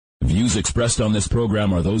views expressed on this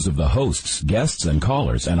program are those of the hosts, guests, and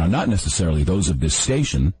callers, and are not necessarily those of this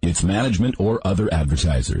station, its management, or other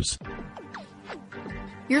advertisers.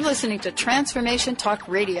 You're listening to Transformation Talk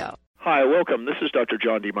Radio. Hi, welcome. This is Dr.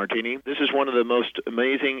 John DeMartini. This is one of the most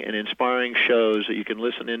amazing and inspiring shows that you can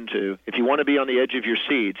listen into. If you want to be on the edge of your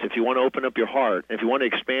seats, if you want to open up your heart, if you want to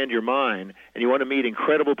expand your mind, and you want to meet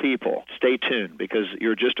incredible people, stay tuned because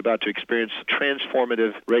you're just about to experience a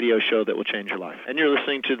transformative radio show that will change your life. And you're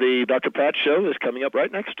listening to the Dr. Pat Show that's coming up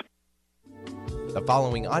right next. The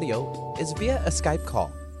following audio is via a Skype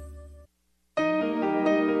call.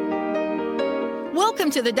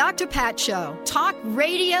 Welcome to the Dr. Pat Show. Talk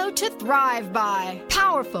radio to thrive by.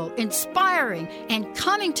 Powerful, inspiring, and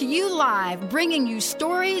coming to you live, bringing you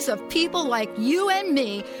stories of people like you and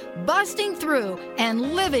me, busting through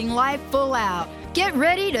and living life full out. Get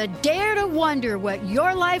ready to dare to wonder what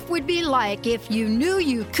your life would be like if you knew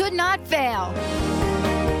you could not fail.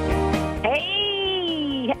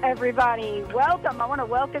 Hey, everybody. Welcome. I want to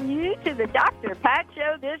welcome you to the Dr. Pat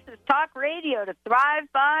Show. This is Talk Radio to Thrive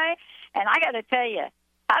By. And I got to tell you,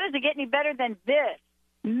 how does it get any better than this?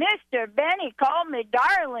 Mr. Benny called me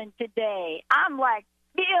darling today. I'm like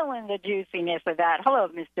feeling the juiciness of that. Hello,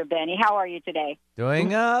 Mr. Benny. How are you today? Doing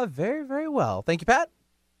very, very well. Thank you, Pat.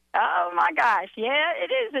 Oh, my gosh. Yeah,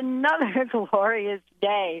 it is another glorious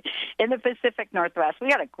day in the Pacific Northwest. We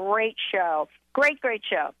got a great show. Great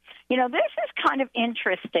show. You know, this is kind of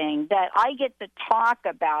interesting that I get to talk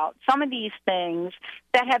about some of these things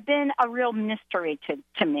that have been a real mystery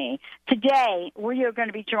to me. Today, we are going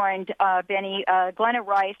to be joined, Benny, Glenna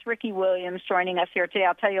Rice, Ricky Williams joining us here today.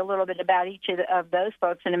 I'll tell you a little bit about each of those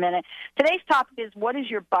folks in a minute. Today's topic is, what does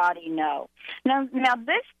your body know? Now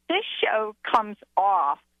this show comes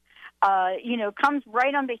off. Comes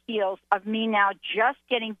right on the heels of me now just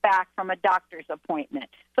getting back from a doctor's appointment.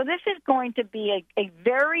 So this is going to be a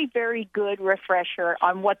very, very good refresher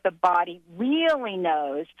on what the body really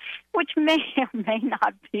knows, which may or may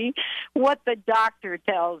not be what the doctor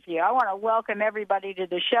tells you. I want to welcome everybody to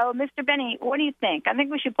the show. Mr. Benny, what do you think? I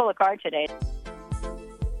think we should pull a card today.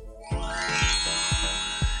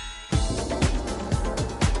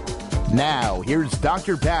 Now, here's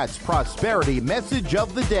Dr. Pat's prosperity message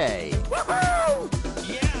of the day. Woohoo!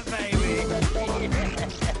 Yeah, baby.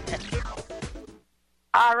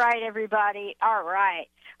 All right, everybody. All right.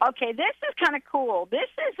 Okay, this is kind of cool. This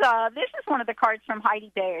is one of the cards from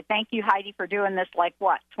Heidi Bayer. Thank you, Heidi, for doing this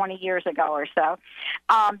 20 years ago or so.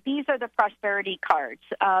 These are the prosperity cards.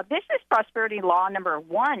 This is prosperity law number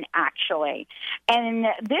 1, actually. And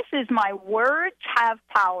this is my words have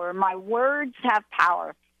power. My words have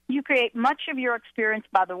power. You create much of your experience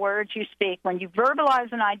by the words you speak. When you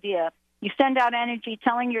verbalize an idea, you send out energy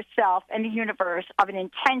telling yourself and the universe of an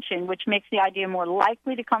intention, which makes the idea more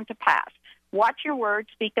likely to come to pass. Watch your words.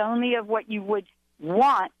 Speak only of what you would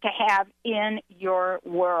want to have in your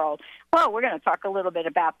world. Well, we're going to talk a little bit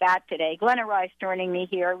about that today. Glenna Rice joining me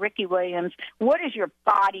here, Ricky Williams. What does your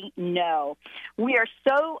body know? We are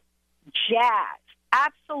so jazzed,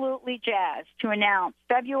 absolutely jazzed, to announce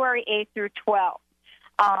February 8th through 12th.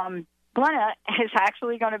 Glenna is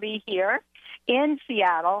actually going to be here in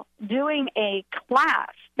Seattle doing a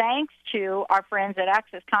class thanks to our friends at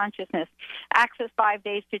Access Consciousness. Access 5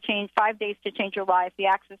 days to change your life. The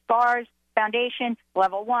Access Bars Foundation,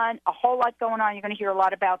 level 1, a whole lot going on. You're going to hear a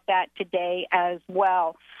lot about that today as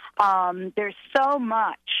well. There's so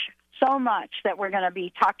much that we're going to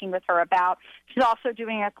be talking with her about. She's also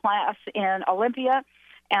doing a class in Olympia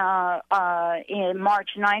in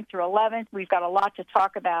March 9th through 11th. We've got a lot to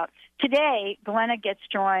talk about. Today, Glenna gets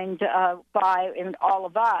joined and all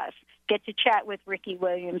of us get to chat with Ricky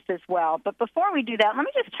Williams as well. But before we do that, let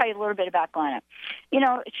me just tell you a little bit about Glenna. You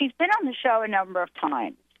know, she's been on the show a number of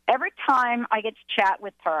times. Every time I get to chat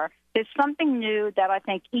with her, there's something new that I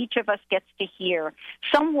think each of us gets to hear,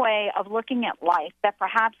 some way of looking at life that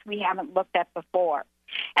perhaps we haven't looked at before.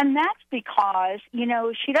 And that's because, you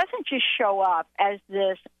know, she doesn't just show up as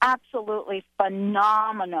this absolutely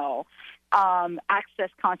phenomenal access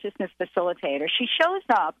consciousness facilitator. She shows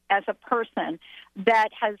up as a person that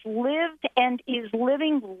has lived and is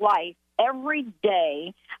living life every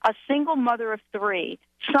day, a single mother of 3,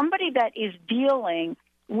 somebody that is dealing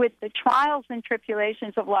with the trials and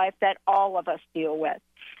tribulations of life that all of us deal with.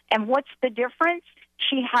 And what's the difference?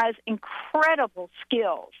 She has incredible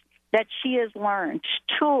skills that she has learned,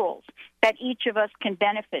 tools that each of us can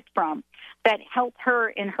benefit from, that help her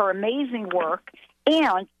in her amazing work,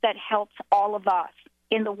 and that helps all of us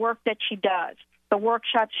in the work that she does. the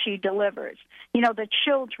workshops she delivers, the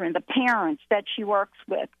children, the parents that she works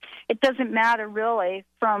with. It doesn't matter really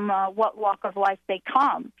from what walk of life they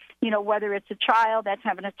come, whether it's a child that's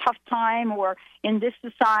having a tough time or in this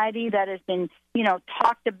society that has been,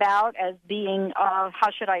 talked about as being,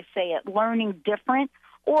 learning different,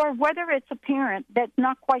 or whether it's a parent that's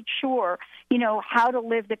not quite sure, how to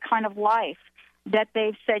live the kind of life that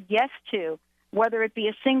they've said yes to, whether it be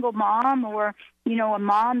a single mom or, a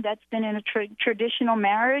mom that's been in a traditional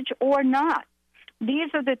marriage or not. These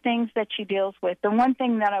are the things that she deals with. The one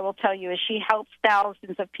thing that I will tell you is she helps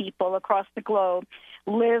thousands of people across the globe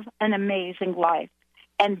live an amazing life.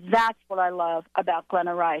 And that's what I love about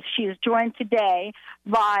Glenna Rice. She is joined today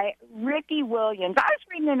by Ricky Williams. I was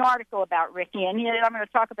reading an article about Ricky, and I'm going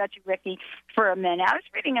to talk about you, Ricky, for a minute. I was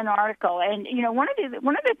reading an article, and one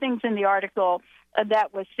of the things in the article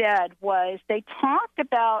that was said was they talked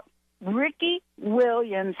about Ricky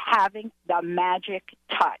Williams having the magic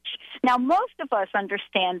touch. Now, most of us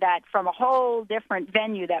understand that from a whole different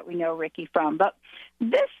venue that we know Ricky from, but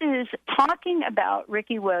this is talking about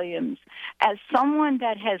Ricky Williams as someone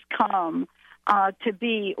that has come to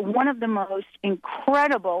be one of the most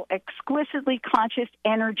incredible, exquisitely conscious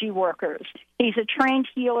energy workers. He's a trained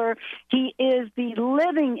healer. He is the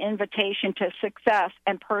living invitation to success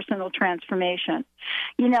and personal transformation.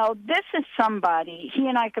 This is somebody, he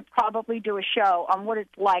and I could probably do a show on what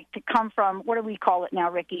it's like to come from, what do we call it now,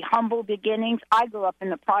 Ricky, humble beginnings. I grew up in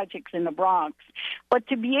the projects in the Bronx. But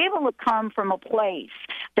to be able to come from a place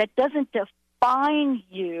that doesn't define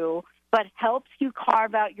you, but helps you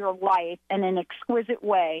carve out your life in an exquisite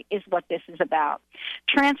way is what this is about.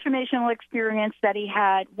 Transformational experience that he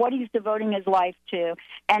had, what he's devoting his life to,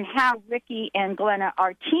 and how Ricky and Glenna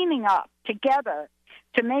are teaming up together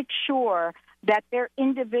to make sure that their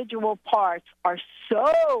individual parts are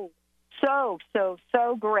so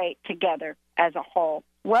great together as a whole.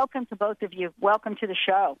 Welcome to both of you. Welcome to the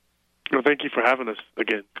show. Well, thank you for having us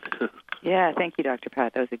again. Yeah, thank you, Dr.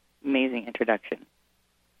 Pat. That was an amazing introduction.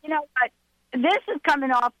 You know what? This is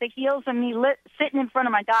coming off the heels of me sitting in front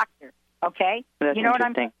of my doctor, okay? That's you know what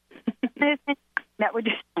I'm saying? That would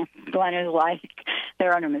Glenna's like,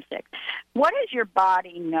 there are no mistakes. What does your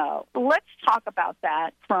body know? Let's talk about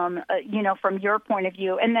that from your point of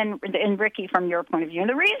view, and Ricky, from your point of view. And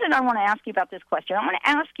the reason I want to ask you about this question, I want to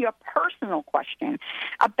ask you a personal question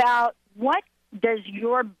about what does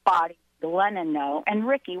your body, Glenna, know? And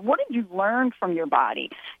Ricky, what did you learn from your body?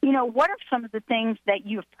 What are some of the things that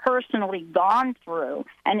you've personally gone through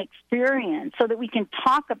and experienced so that we can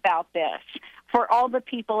talk about this for all the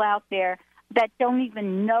people out there that don't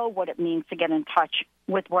even know what it means to get in touch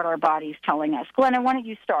with what our body's telling us? Glenna, why don't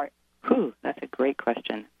you start? That's a great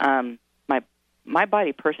question. My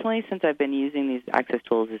body personally, since I've been using these access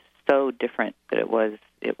tools, is so different than it was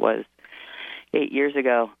 8 years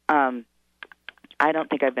ago. I don't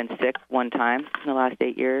think I've been sick one time in the last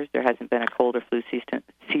 8 years. There hasn't been a cold or flu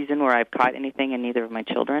season where I've caught anything in neither of my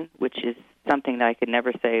children, which is something that I could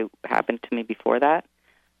never say happened to me before that.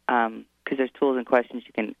 Because there's tools and questions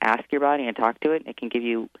you can ask your body and talk to it, and it can give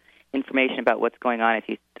you information about what's going on if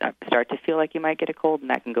you start to feel like you might get a cold,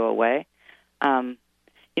 and that can go away.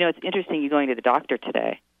 It's interesting you going to the doctor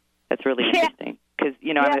today. That's really interesting because,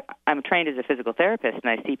 I'm trained as a physical therapist,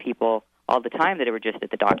 and I see people all the time that were just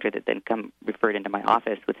at the doctor that then come referred into my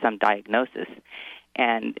office with some diagnosis.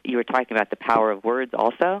 And you were talking about the power of words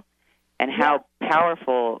also, and how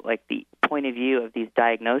powerful, like, the point of view of these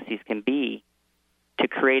diagnoses can be to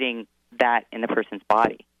creating that in the person's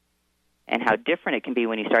body, and how different it can be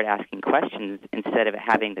when you start asking questions instead of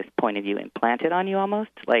having this point of view implanted on you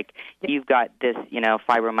almost. Like, you've got this,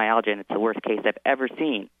 fibromyalgia, and it's the worst case I've ever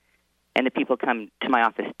seen. And the people come to my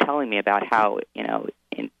office telling me about how,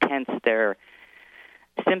 intense their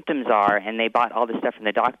symptoms are, and they bought all this stuff from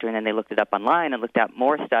the doctor, and then they looked it up online and looked up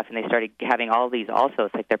more stuff, and they started having all these also.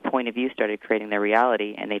 It's like their point of view started creating their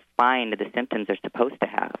reality, and they find the symptoms they're supposed to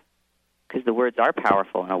have, because the words are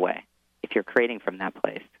powerful in a way if you're creating from that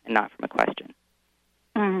place and not from a question.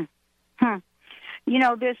 Mm-hmm.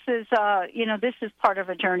 This is part of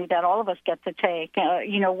a journey that all of us get to take,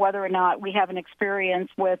 whether or not we have an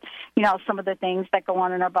experience with, some of the things that go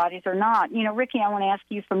on in our bodies or not. Ricky, I want to ask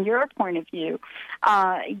you from your point of view,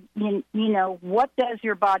 what does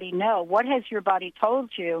your body know? What has your body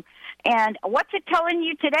told you? And what's it telling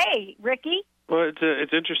you today, Ricky? Well,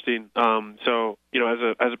 it's interesting. So,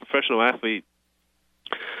 as a professional athlete,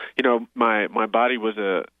 my body was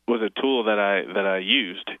a tool that I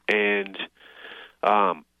used, and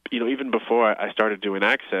even before I started doing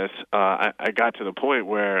access, I got to the point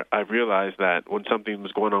where I realized that when something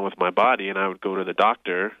was going on with my body, and I would go to the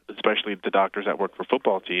doctor, especially the doctors that work for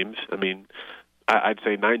football teams. I mean, I'd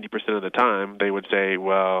say 90% of the time they would say,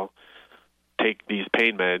 well, take these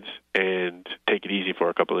pain meds and take it easy for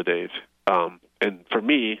a couple of days. And for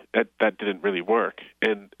me, that didn't really work.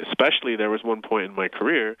 And especially there was one point in my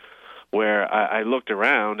career where I looked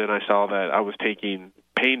around and I saw that I was taking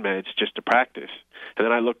pain meds just to practice. And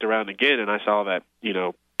then I looked around again and I saw that,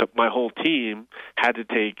 my whole team had to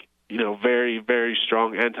take, very, very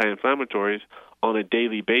strong anti-inflammatories on a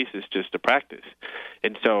daily basis just to practice.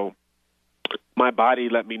 And so my body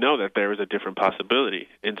let me know that there was a different possibility.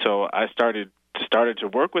 And so I started to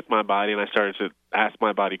work with my body, and I started to ask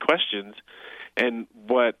my body questions. And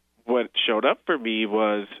what showed up for me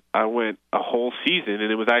was I went a whole season,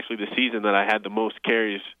 and it was actually the season that I had the most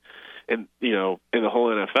carries in the whole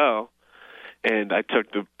NFL. And I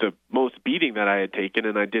took the most beating that I had taken,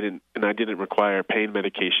 and I didn't require pain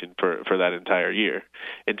medication for that entire year.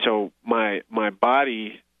 And so my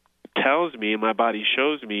body tells me, and my body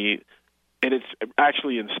shows me, and it's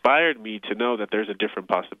actually inspired me to know that there's a different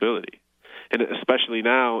possibility. And especially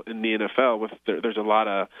now in the NFL, there's a lot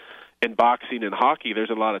of, in boxing and hockey,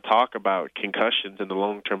 there's a lot of talk about concussions and the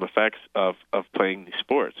long-term effects of playing these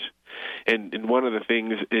sports. And one of the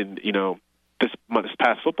things in, this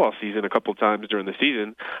past football season, a couple of times during the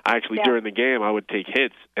season, during the game, I would take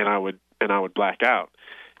hits and I would black out.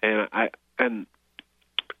 And I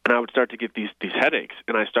would start to get these headaches,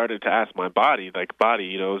 and I started to ask my body, and I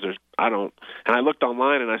looked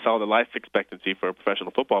online and I saw the life expectancy for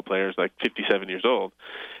professional football players like 57 years old.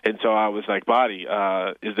 And so I was like, body,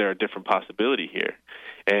 is there a different possibility here?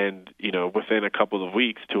 And, within a couple of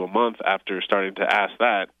weeks to a month after starting to ask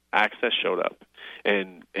that, access showed up.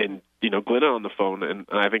 And Glenna on the phone, and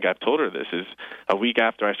I think I've told her this, is a week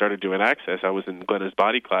after I started doing access, I was in Glenna's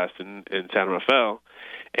body class in San Rafael,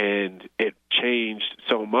 and it changed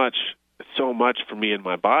so much for me in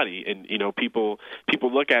my body. And, people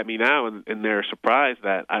look at me now and they're surprised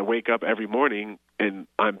that I wake up every morning and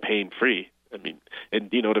I'm pain-free. I mean,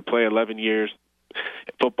 and, to play 11 years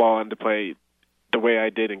football and to play the way I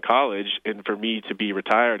did in college, and for me to be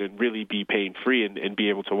retired and really be pain-free and be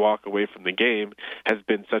able to walk away from the game has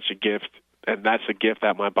been such a gift, and that's a gift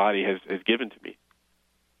that my body has given to me.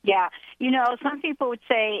 Yeah. Some people would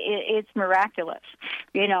say it's miraculous.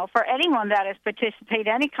 For anyone that has participated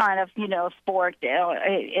in any kind of, sport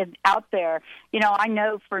out there, I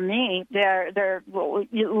know for me, they're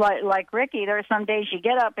like Ricky, there are some days you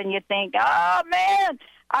get up and you think, oh, man,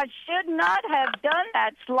 I should not have done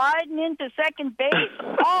that, sliding into second base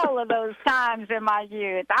all of those times in my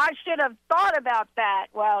youth. I should have thought about that.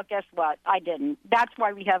 Well, guess what? I didn't. That's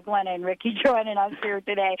why we have Glenna and Ricky joining us here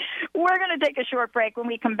today. We're going to take a short break. When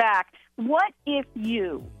we come back, what if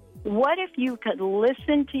you could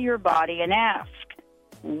listen to your body and ask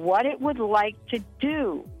what it would like to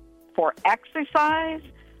do for exercise,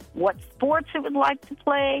 what sports it would like to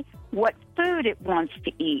play, what food it wants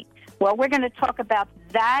to eat? Well, we're going to talk about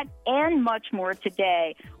that and much more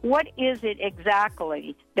today. What is it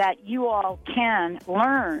exactly that you all can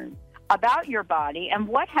learn about your body, and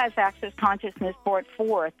what has Access Consciousness brought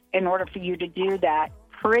forth in order for you to do that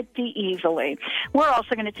pretty easily? We're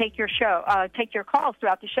also going to take your calls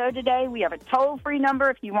throughout the show today. We have a toll-free number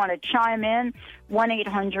if you want to chime in,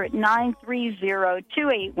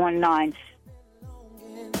 1-800-930-2819.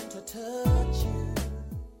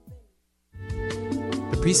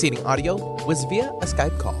 The preceding audio was via a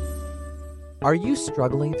Skype call. Are you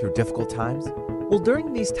struggling through difficult times? Well,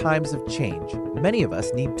 during these times of change, many of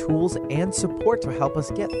us need tools and support to help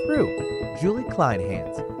us get through. Julie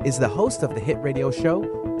Kleinhans is the host of the hit radio show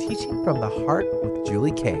Teaching from the Heart with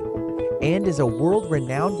Julie K, and is a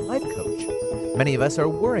world-renowned life coach. Many of us are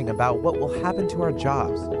worrying about what will happen to our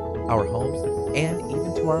jobs, our homes, and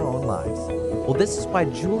even to our own lives. Well, this is why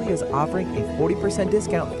Julie is offering a 40%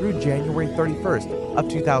 discount through January 31st of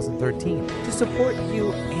 2013 to support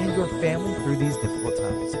you and your family through these difficult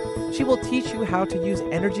times. She will teach you how to use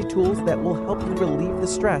energy tools that will help you relieve the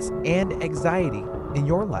stress and anxiety in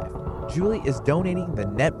your life. Julie is donating the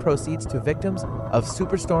net proceeds to victims of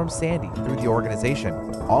Superstorm Sandy through the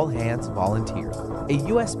organization All Hands Volunteers, a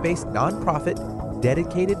U.S.-based nonprofit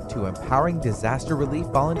dedicated to empowering disaster relief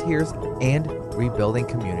volunteers and rebuilding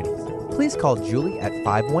communities. Please call Julie at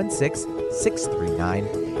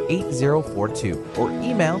 516-639-8042 or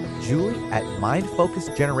email Julie at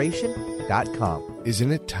mindfocusgeneration.com.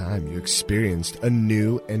 Isn't it time you experienced a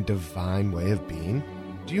new and divine way of being?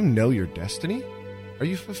 Do you know your destiny? Are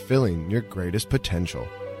you fulfilling your greatest potential?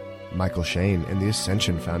 Michael Shane and the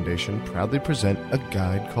Ascension Foundation proudly present a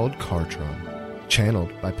guide called Cartron,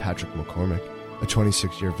 channeled by Patrick McCormick, a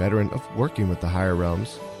 26-year veteran of working with the higher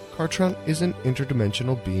realms. Cartron is an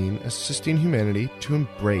interdimensional being assisting humanity to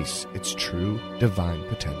embrace its true divine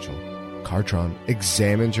potential. Cartron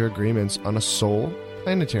examines your agreements on a soul,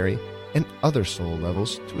 planetary, and other soul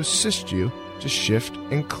levels to assist you to shift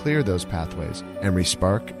and clear those pathways and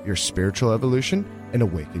respark your spiritual evolution and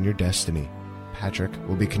awaken your destiny. Patrick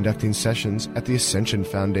will be conducting sessions at the Ascension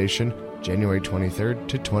Foundation January 23rd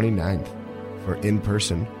to 29th. For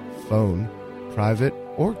in-person, phone, private,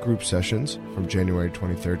 or group sessions from January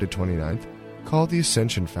 23rd to 29th, call the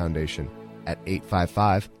Ascension Foundation at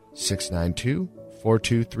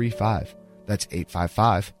 855-692-4235. That's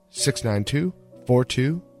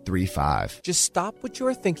 855-692-4235. Just stop what you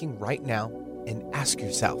are thinking right now and ask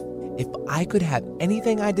yourself, if I could have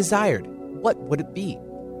anything I desired, what would it be?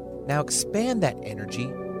 Now expand that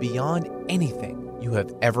energy beyond anything you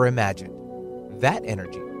have ever imagined. That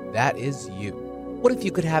energy, that is you. What if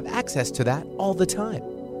you could have access to that all the time?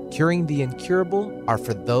 Curing the incurable are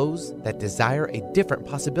for those that desire a different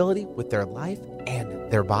possibility with their life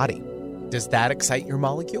and their body. Does that excite your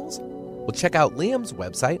molecules? Well, check out Liam's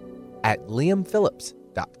website at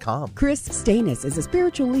liamphillips.com. Chris Stanis is a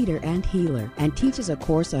spiritual leader and healer and teaches a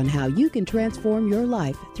course on how you can transform your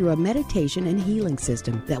life through a meditation and healing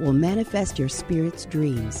system that will manifest your spirit's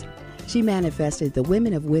dreams. She manifested the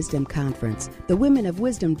Women of Wisdom Conference, the Women of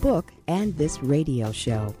Wisdom book, and this radio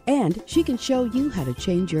show. And she can show you how to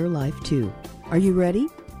change your life too. Are you ready?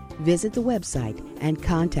 Visit the website and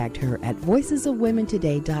contact her at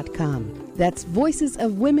voicesofwomentoday.com. That's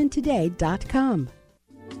voicesofwomentoday.com.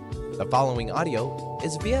 The following audio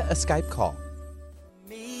is via a Skype call.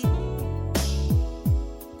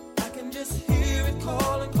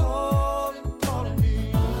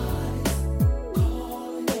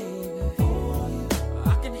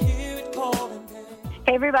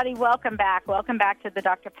 Hey, everybody, welcome back. Welcome back to the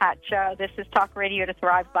Dr. Pat Show. This is Talk Radio to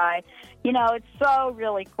Thrive By. You know, it's so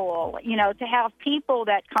really cool, you know, to have people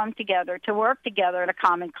that come together, to work together in a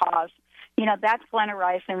common cause. You know, that's Glenna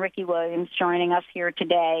Rice and Ricky Williams joining us here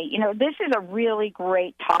today. You know, this is a really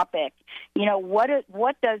great topic. You know, what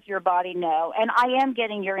does your body know? And I am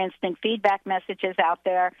getting your instant feedback messages out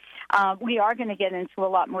there. We are going to get into a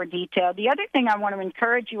lot more detail. The other thing I want to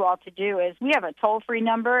encourage you all to do is we have a toll-free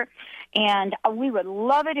number, and we would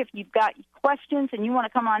love it if you've got questions and you want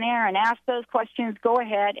to come on air and ask those questions. Go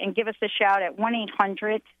ahead and give us a shout at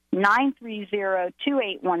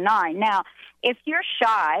 1-800-930-2819. Now, if you're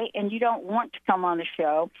shy and you don't want to come on the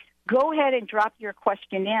show, go ahead and drop your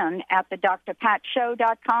question in at the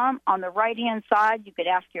drpatshow.com. On the right-hand side, you could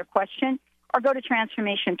ask your question, or go to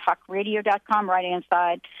transformationtalkradio.com, right-hand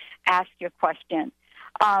side, ask your question.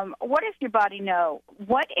 What does your body know?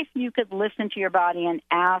 What if you could listen to your body and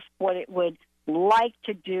ask what it would like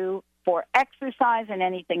to do for exercise and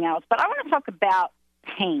anything else? But I want to talk about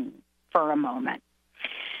pain for a moment.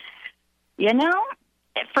 You know,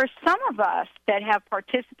 for some of us that have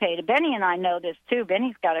participated, Benny and I know this too.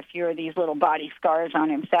 Benny's got a few of these little body scars on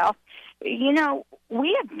himself. You know,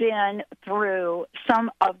 we have been through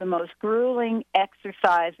some of the most grueling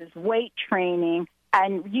exercises, weight training,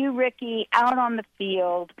 and you, Ricky, out on the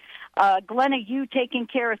field. Glenna, you taking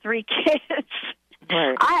care of 3 kids.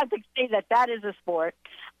 Right. I have to say that is a sport.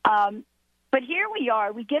 But here we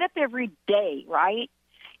are. We get up every day, right?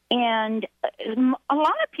 And a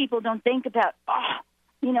lot of people don't think about,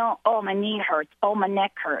 oh, my knee hurts, oh, my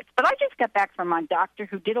neck hurts. But I just got back from my doctor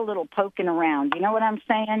who did a little poking around. You know what I'm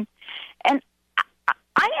saying? And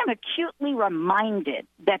I am acutely reminded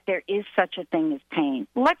that there is such a thing as pain.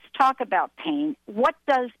 Let's talk about pain. What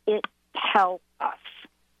does it tell us?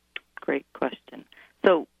 Great question.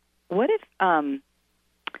 So what if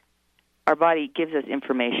our body gives us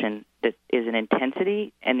information that is an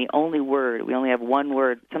intensity, and the only word, we only have one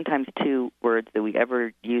word, sometimes 2 words that we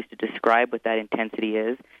ever use to describe what that intensity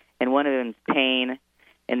is, and one of them is pain,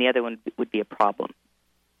 and the other one would be a problem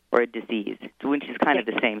or a disease, which is kind of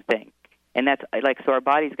the same thing. And that's like, so our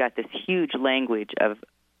body's got this huge language of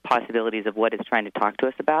possibilities of what it's trying to talk to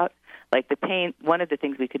us about. Like the pain, one of the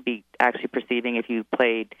things we could be actually perceiving if you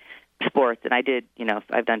played sports, and I did,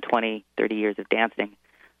 I've done 20, 30 years of dancing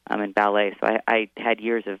in ballet, so I had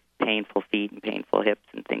years of painful feet and painful hips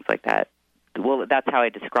and things like that. Well, that's how I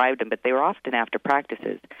described them, but they were often after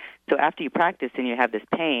practices. So after you practice and you have this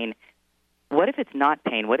pain, what if it's not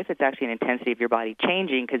pain? What if it's actually an intensity of your body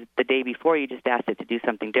changing because the day before you just asked it to do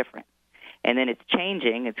something different? And then it's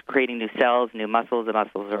changing, it's creating new cells, new muscles, the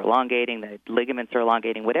muscles are elongating, the ligaments are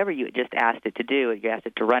elongating, whatever you just asked it to do. You asked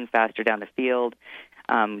it to run faster down the field,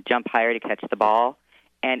 jump higher to catch the ball,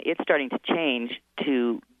 and it's starting to change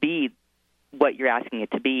to be what you're asking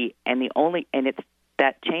it to be, and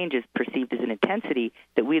that change is perceived as an intensity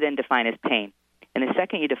that we then define as pain. And the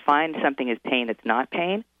second you define something as pain that's not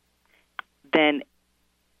pain, then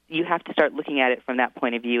you have to start looking at it from that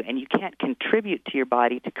point of view, and you can't contribute to your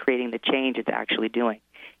body to creating the change it's actually doing.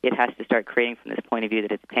 It has to start creating from this point of view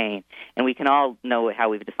that it's pain. And we can all know how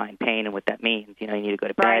we've defined pain and what that means. You need to go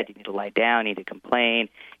to bed, you need to lie down, you need to complain,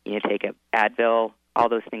 you need to take an Advil, all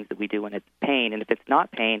those things that we do when it's pain. And if it's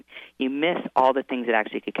not pain, you miss all the things that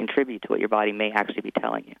actually could contribute to what your body may actually be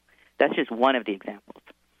telling you. That's just one of the examples.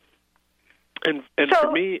 And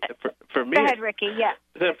so, for me, go ahead, Ricky. Yeah.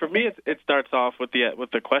 For me, it starts off with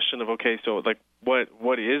the question of, okay, so like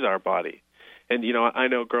what is our body? And I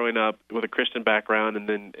know growing up with a Christian background and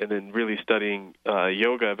then really studying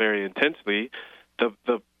yoga very intensely,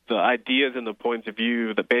 the ideas and the points of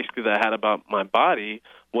view that I had about my body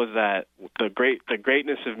was that the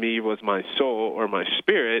greatness of me was my soul or my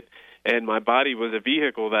spirit, and my body was a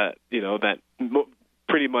vehicle that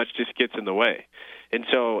pretty much just gets in the way. And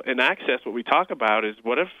so in Access, what we talk about is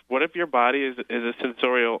what if your body is a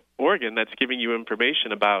sensorial organ that's giving you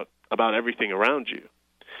information about everything around you.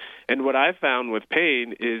 And what I found with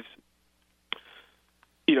pain is,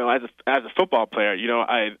 as a football player,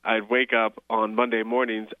 I'd wake up on Monday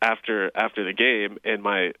mornings after the game, and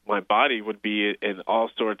my body would be in all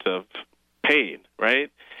sorts of pain, right?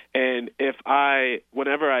 And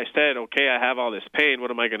whenever I said, okay, I have all this pain,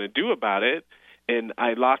 what am I going to do about it? And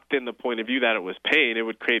I locked in the point of view that it was pain, it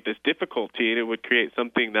would create this difficulty, and it would create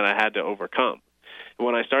something that I had to overcome. And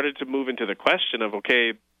when I started to move into the question of,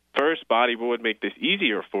 okay, first, body, what would make this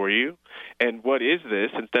easier for you? And what is this?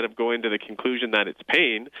 Instead of going to the conclusion that it's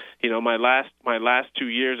pain, my last 2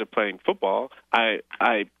 years of playing football, I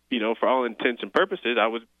for all intents and purposes, I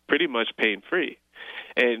was pretty much pain-free.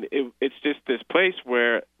 And it's just this place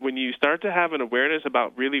where when you start to have an awareness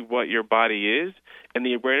about really what your body is, and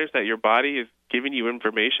the awareness that your body is giving you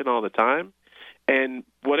information all the time, and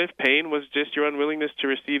what if pain was just your unwillingness to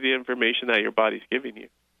receive the information that your body's giving you?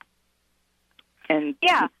 And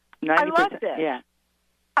yeah, I love this. Yeah,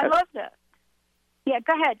 I love this. Yeah,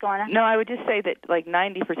 go ahead, Glenna. No, I would just say that like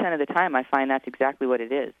 90% of the time, I find that's exactly what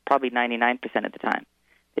it is. Probably 99% of the time,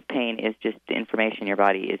 that pain is just the information your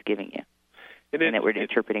body is giving you, and that we're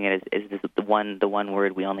interpreting it as the one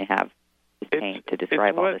word we only have is pain to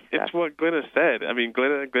describe all this stuff. It's what Glenna said. I mean,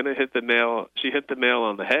 Glenna hit the nail. She hit the nail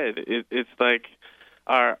on the head. It's like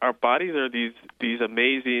our bodies are these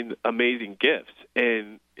amazing gifts,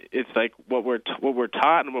 and it's like what we're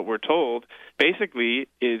taught and what we're told basically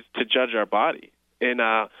is to judge our body. And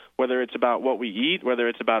whether it's about what we eat, whether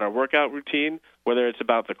it's about our workout routine, whether it's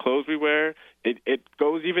about the clothes we wear, it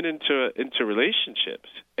goes even into relationships.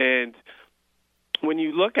 And when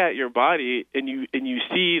you look at your body and you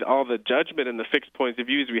see all the judgment and the fixed points of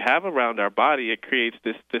views we have around our body, it creates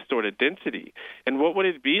this sort of density. And what would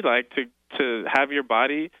it be like to have your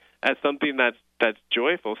body as something that's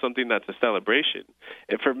joyful, something that's a celebration?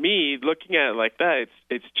 And for me, looking at it like that,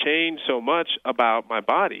 it's changed so much about my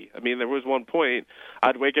body. I mean, there was one point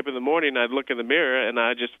I'd wake up in the morning, I'd look in the mirror, and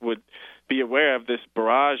I just would be aware of this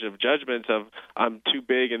barrage of judgments of I'm too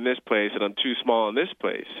big in this place and I'm too small in this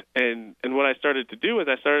place. And what I started to do is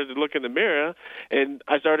I started to look in the mirror and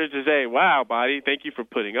I started to say, wow, body, thank you for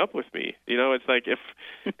putting up with me. It's like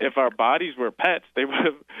if our bodies were pets, they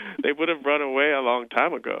would have run away a long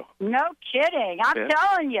time ago. No kidding. I'm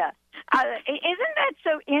telling you. Isn't that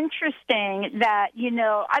so interesting that,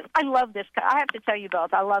 I love this. I have to tell you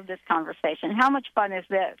both, I love this conversation. How much fun is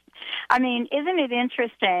this? I mean, isn't it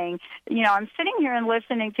interesting? I'm sitting here and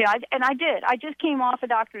listening to, I just came off a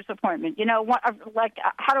doctor's appointment. How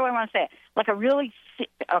do I want to say it? Like a really,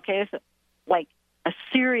 it's like a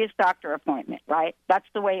serious doctor appointment, right? That's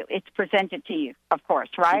the way it's presented to you, of course,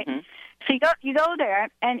 right? Mm-hmm. So you go there,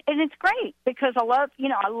 and it's great because I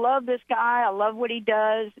love this guy. I love what he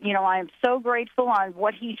does. I am so grateful on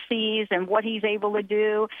what he sees and what he's able to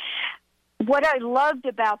do. What I loved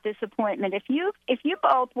about this appointment, if you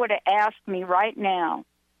both would have asked me right now,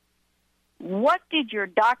 what did your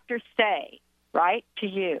doctor say, right, to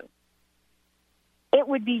you? It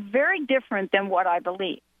would be very different than what I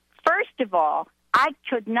believe. First of all, I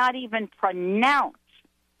could not even pronounce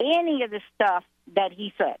any of the stuff that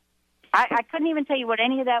he said. I couldn't even tell you what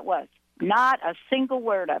any of that was. Not a single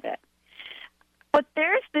word of it. But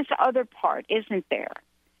there's this other part, isn't there?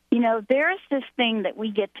 There's this thing that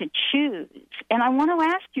we get to choose. And I want to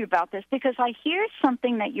ask you about this because I hear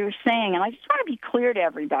something that you're saying, and I just want to be clear to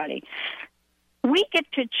everybody. We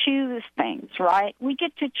get to choose things, right? We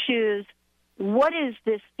get to choose what is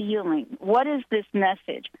this feeling? What is this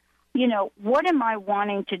message? What am I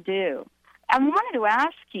wanting to do? I wanted to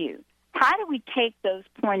ask you, how do we take those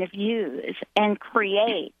point of views and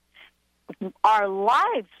create our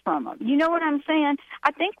lives from them. You know what I'm saying?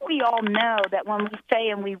 I think we all know that when we say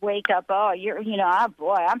and we wake up, oh,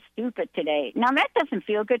 I'm stupid today. Now, that doesn't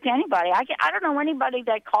feel good to anybody. I don't know anybody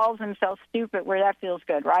that calls themselves stupid where that feels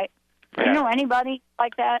good, right? Yeah. You know anybody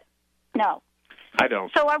like that? No. I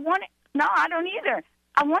don't. So I don't either.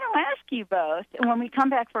 I want to ask you both, and when we come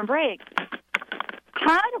back from break,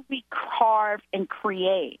 how do we carve and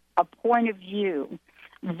create a point of view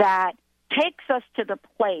that takes us to the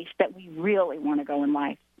place that we really want to go in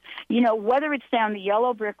life? You know, whether it's down the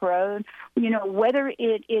yellow brick road, you know, whether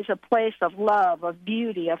it is a place of love, of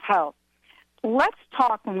beauty, of health. Let's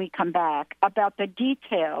talk when we come back about the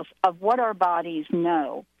details of what our bodies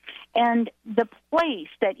know and the place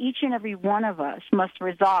that each and every one of us must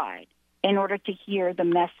reside in order to hear the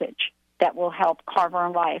message that will help carve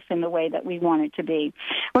our life in the way that we want it to be.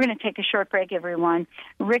 We're going to take a short break, everyone.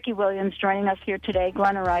 Ricky Williams joining us here today.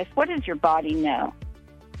 Glenna Rice, what does your body know?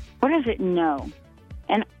 What does it know?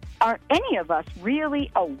 And are any of us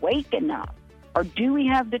really awake enough? Or do we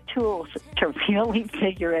have the tools to really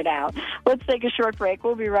figure it out? Let's take a short break.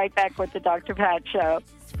 We'll be right back with the Dr. Pat Show.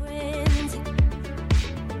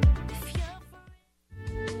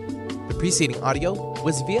 The preceding audio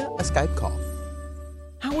was via a Skype call.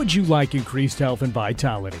 How would you like increased health and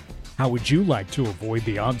vitality? How would you like to avoid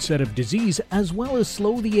the onset of disease as well as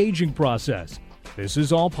slow the aging process? This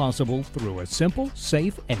is all possible through a simple,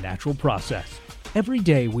 safe, and natural process. Every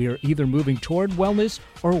day we are either moving toward wellness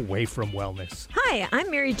or away from wellness. Hi,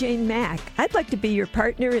 I'm Mary Jane Mack. I'd like to be your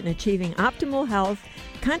partner in achieving optimal health.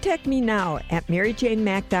 Contact me now at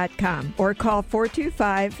maryjanemack.com or call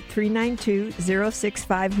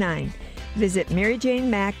 425-392-0659. Visit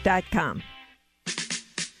maryjanemack.com.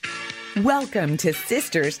 Welcome to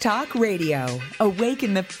Sisters Talk Radio.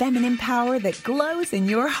 Awaken the feminine power that glows in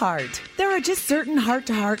your heart. There are just certain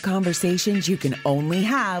heart-to-heart conversations you can only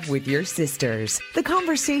have with your sisters. The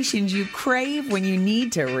conversations you crave when you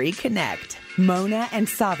need to reconnect. Mona and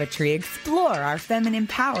Savitri explore our feminine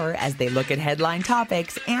power as they look at headline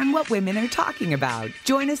topics and what women are talking about.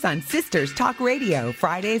 Join us on Sisters Talk Radio,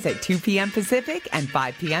 Fridays at 2 p.m. Pacific and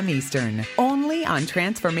 5 p.m. Eastern. Only on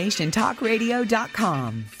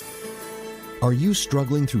TransformationTalkRadio.com. Are you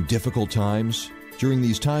struggling through difficult times? During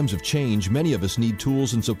these times of change, many of us need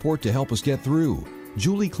tools and support to help us get through.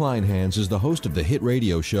 Julie Kleinhans is the host of the hit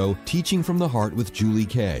radio show Teaching from the Heart with Julie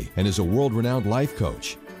Kay and is a world-renowned life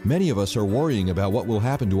coach. Many of us are worrying about what will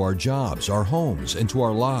happen to our jobs, our homes, and to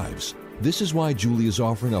our lives. This is why Julie is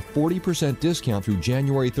offering a 40% discount through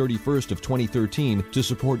January 31st of 2013 to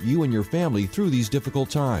support you and your family through these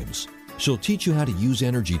difficult times. She'll teach you how to use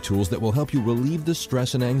energy tools that will help you relieve the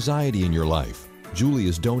stress and anxiety in your life. Julie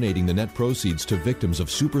is donating the net proceeds to victims of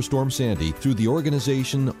Superstorm Sandy through the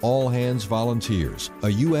organization All Hands Volunteers, a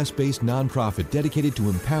U.S.-based nonprofit dedicated to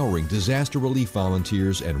empowering disaster relief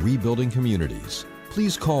volunteers and rebuilding communities.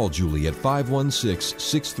 Please call Julie at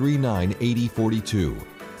 516-639-8042.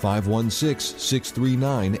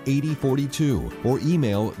 516-639-8042 or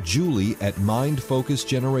email Julie at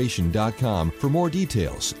mindfocusgeneration.com for more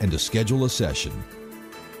details and to schedule a session.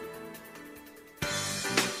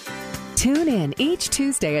 Tune in each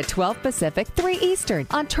Tuesday at 12 Pacific, 3 Eastern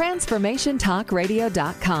on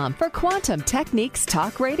TransformationTalkRadio.com for Quantum Techniques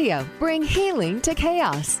Talk Radio. Bring healing to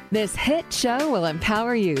chaos. This hit show will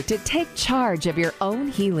empower you to take charge of your own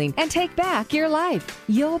healing and take back your life.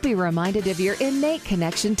 You'll be reminded of your innate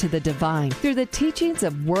connection to the divine through the teachings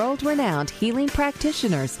of world-renowned healing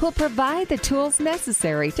practitioners who'll provide the tools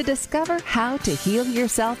necessary to discover how to heal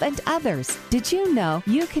yourself and others. Did you know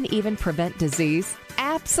you can even prevent disease?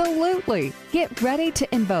 Absolutely. Get ready to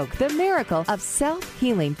invoke the miracle of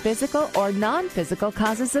self-healing physical or non-physical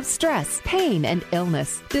causes of stress, pain, and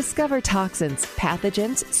illness. Discover toxins,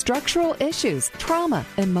 pathogens, structural issues, trauma,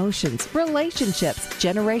 emotions, relationships,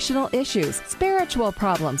 generational issues, spiritual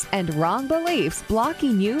problems, and wrong beliefs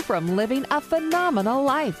blocking you from living a phenomenal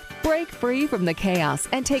life. Break free from the chaos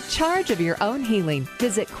and take charge of your own healing.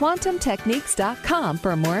 Visit quantumtechniques.com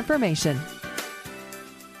for more information.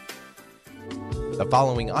 The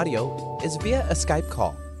following audio is via a Skype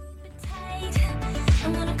call.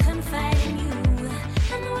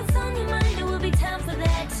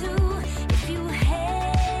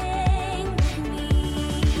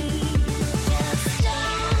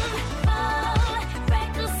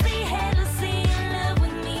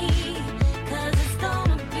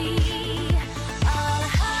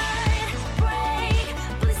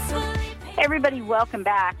 Everybody, welcome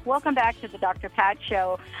back. Welcome back to the Dr. Pat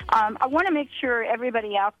Show. I want to make sure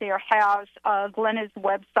everybody out there has Glenna's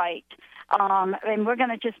website. And we're going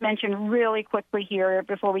to just mention really quickly here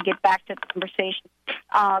before we get back to the conversation.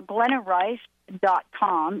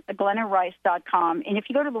 GlennaRice.com, GlennaRice.com. And if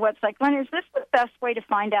you go to the website, Glenna, is this the best way to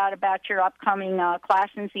find out about your upcoming class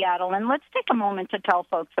in Seattle? And let's take a moment to tell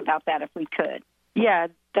folks about that if we could. Yeah,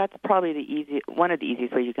 that's probably one of the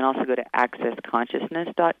easiest ways. You can also go to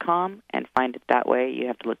accessconsciousness.com and find it that way. You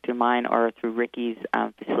have to look through mine or through Ricky's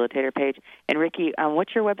Facilitator page. And Ricky,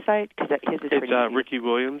 what's your website? Because his is pretty easy. Ricky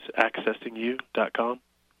Williams, accessingyou.com.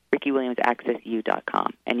 Ricky Williams,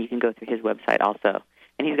 accessyou.com, and you can go through his website also.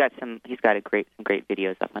 And he's got some great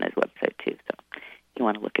videos up on his website too. So if you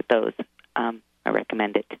want to look at those, I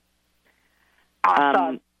recommend it.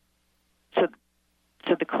 Awesome.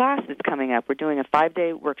 So the class is coming up. We're doing a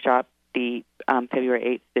 5-day workshop, the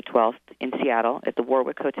February 8th to 12th in Seattle at the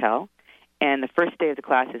Warwick Hotel. And the first day of the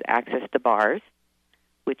class is Access to Bars,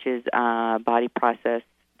 which is a body process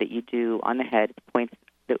that you do on the head, points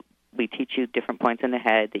that we teach you different points in the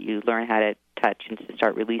head that you learn how to touch and to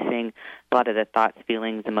start releasing a lot of the thoughts,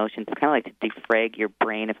 feelings, emotions. It's kind of like to defrag your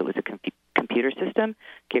brain if it was a computer system.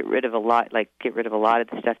 Get rid of a lot of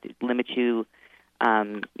the stuff that limits you.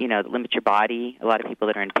 That limits your body. A lot of people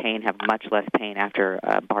that are in pain have much less pain after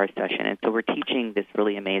a bar session. And so we're teaching this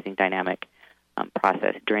really amazing dynamic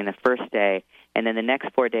process during the first day. And then the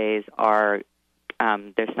next 4 days are,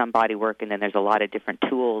 there's some body work, and then there's a lot of different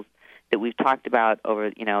tools that we've talked about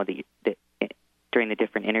over, during the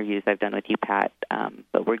different interviews I've done with you, Pat.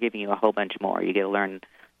 But we're giving you a whole bunch more. You get to learn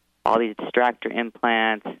all these distractor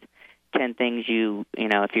implants, 10 things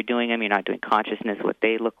if you're doing them, you're not doing consciousness, what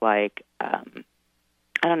they look like.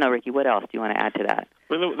 I don't know, Ricky. What else do you want to add to that?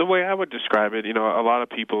 Well, the way I would describe it, a lot of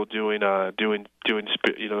people doing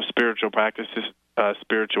spiritual practices,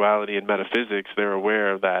 spirituality and metaphysics. They're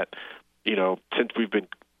aware of that. Since we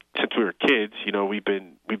were kids, we've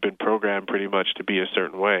been programmed pretty much to be a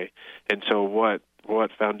certain way. And so what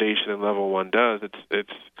Foundation and Level 1 does, it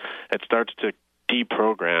starts to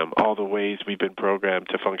deprogram all the ways we've been programmed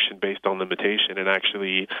to function based on limitation, and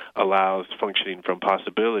actually allows functioning from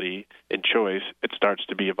possibility and choice. It starts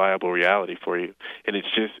to be a viable reality for you, and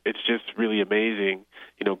it's just really amazing,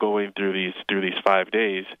 going through these 5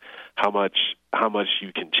 days, how much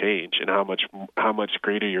you can change, and how much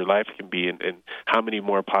greater your life can be, and how many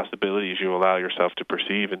more possibilities you allow yourself to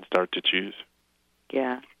perceive and start to choose.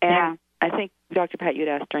 Yeah, and I think, Dr. Pat, you'd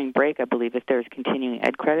asked during break, I believe, if there's continuing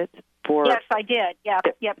ed credits for... Yes, I did.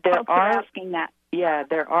 Yep. Folks are asking that. Yeah,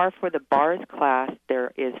 there are for the bars class.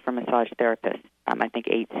 There is for massage therapists. I think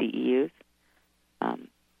 8 CEUs.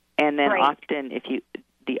 And then often, if you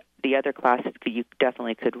the other classes, you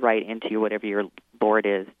definitely could write into whatever your board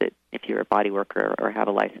is, that if you're a body worker or have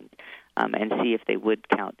a license, and see if they would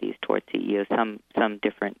count these towards CEUs. Some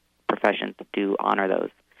different professions do honor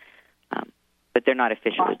those. But they're not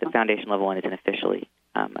officially. Awesome. The Foundation Level 1 isn't officially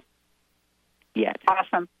yet.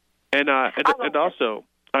 Awesome. And also,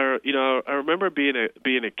 I remember being a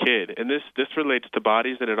kid, and this relates to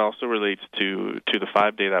bodies, and it also relates to the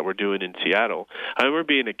 5-day that we're doing in Seattle. I remember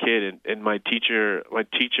being a kid, and my teachers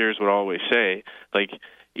would always say, like,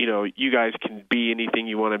 you guys can be anything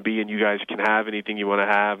you want to be, and you guys can have anything you want to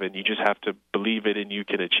have, and you just have to believe it, and you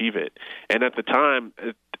can achieve it. And at the time,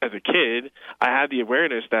 as a kid, I had the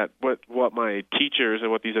awareness that what my teachers and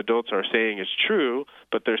what these adults are saying is true,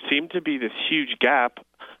 but there seemed to be this huge gap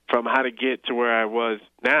from how to get to where I was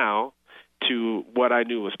now to what I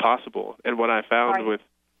knew was possible. And what I found with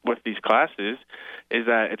these classes is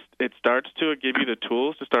that it starts to give you the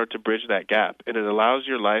tools to start to bridge that gap, and it allows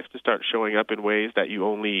your life to start showing up in ways that you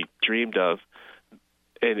only dreamed of.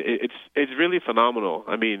 And it's really phenomenal.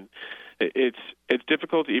 I mean, it's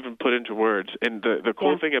difficult to even put into words. And the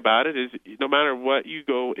cool thing about it is, no matter what you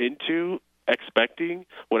go into expecting,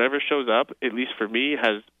 whatever shows up, at least for me,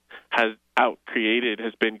 has has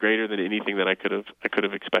been greater than anything that I could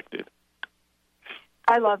have expected.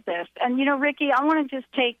 I love this. And, Ricky, I want to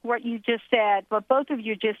just take what you just said, what both of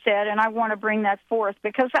you just said, and I want to bring that forth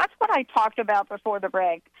because that's what I talked about before the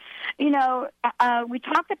break. We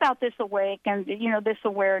talked about this awake and, this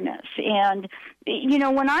awareness. And,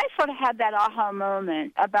 when I sort of had that aha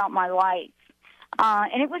moment about my life,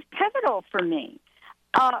 and it was pivotal for me,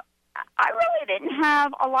 I really didn't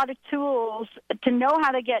have a lot of tools to know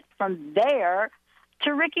how to get from there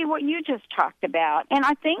to, Ricky, what you just talked about. And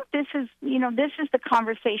I think this is the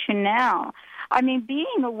conversation now. I mean,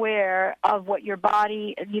 being aware of what your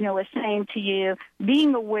body, is saying to you,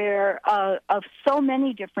 being aware of so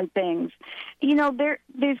many different things.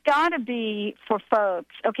 There's got to be, for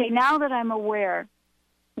folks, okay, now that I'm aware,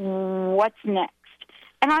 what's next?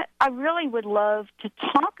 And I really would love to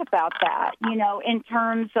talk about that, in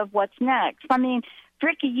terms of what's next. I mean,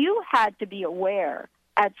 Ricky, you had to be aware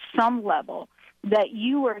at some level that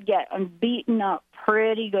you were getting beaten up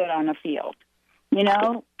pretty good on the field.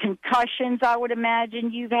 Concussions, I would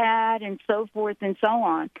imagine you've had, and so forth and so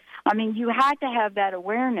on. I mean, you had to have that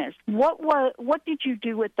awareness. What did you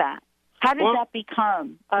do with that? How did that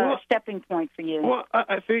become a stepping point for you? Well,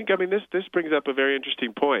 I think, this brings up a very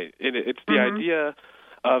interesting point, and it's the idea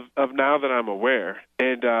of now that I'm aware,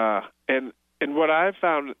 and what I've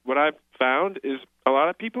found is a lot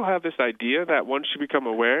of people have this idea that once you become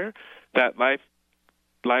aware, that life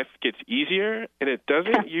gets easier, and it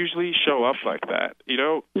doesn't usually show up like that,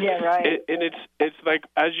 Yeah, right. And it's like,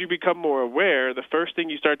 as you become more aware, the first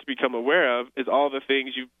thing you start to become aware of is all the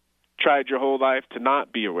things you've tried your whole life to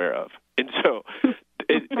not be aware of, and so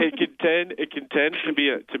it can tend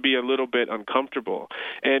to be a little bit uncomfortable.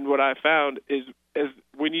 And what I found is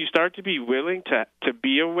when you start to be willing to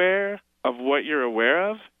be aware of what you're aware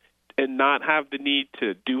of and not have the need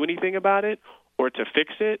to do anything about it or to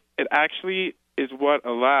fix it, it actually is what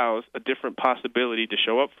allows a different possibility to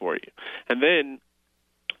show up for you. And then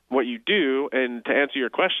what you do, and to answer your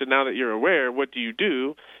question, now that you're aware, what do?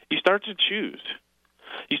 You start to choose.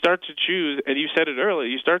 You start to choose, and you said it earlier,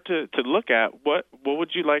 you start to look at what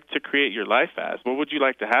would you like to create your life as? What would you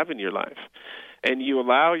like to have in your life? And you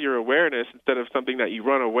allow your awareness, instead of something that you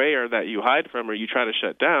run away or that you hide from or you try to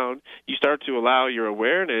shut down, you start to allow your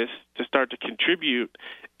awareness to start to contribute,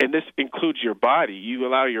 and this includes your body. You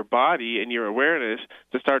allow your body and your awareness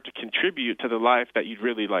to start to contribute to the life that you'd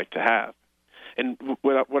really like to have. And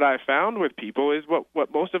what I found with people is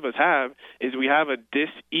what most of us have is we have a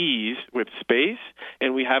dis-ease with space,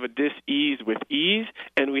 and we have a dis-ease with ease,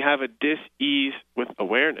 and we have a dis-ease with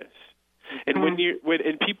awareness. And when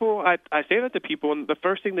people, I say that to people, and the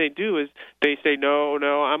first thing they do is they say, no,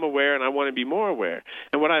 I'm aware and I want to be more aware.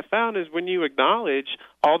 And what I found is when you acknowledge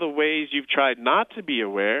all the ways you've tried not to be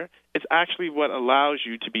aware, it's actually what allows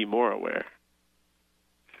you to be more aware.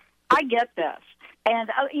 I get this. And,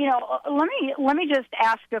 let me just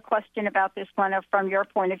ask a question about this, Glenna, from your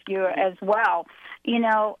point of view as well.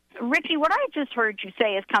 Ricky, what I just heard you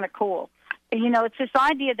say is kind of cool. It's this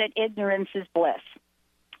idea that ignorance is bliss.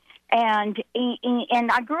 And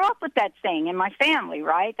I grew up with that saying in my family,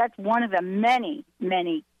 right? That's one of the many,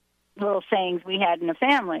 many little sayings we had in the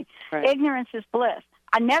family. Right. Ignorance is bliss.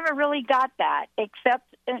 I never really got that, except,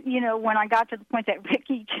 when I got to the point that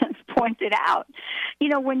Ricky just pointed out.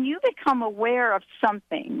 When you become aware of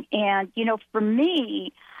something, and, for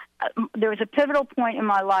me, there was a pivotal point in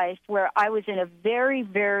my life where I was in a very,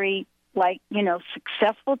 very,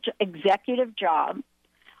 successful executive job.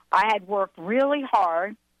 I had worked really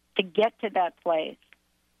hard to get to that place,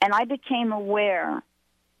 and I became aware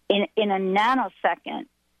in a nanosecond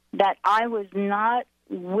that I was not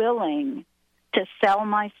willing to sell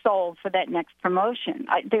my soul for that next promotion.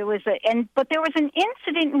 There was an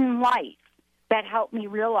incident in life that helped me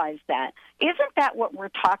realize that. Isn't that what we're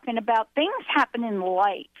talking about? Things happen in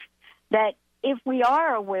life that if we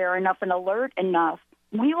are aware enough and alert enough,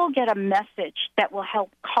 we will get a message that will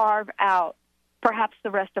help carve out perhaps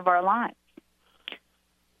the rest of our lives.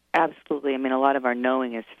 Absolutely. A lot of our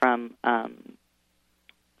knowing is from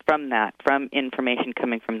information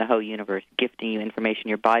coming from the whole universe, gifting you information,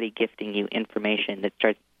 your body gifting you information that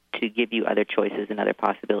starts to give you other choices and other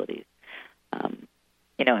possibilities.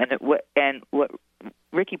 And what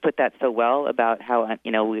Ricky put that so well about how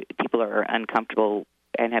people are uncomfortable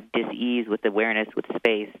and have dis-ease with awareness, with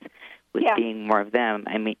space, with being more of them.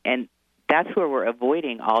 And that's where we're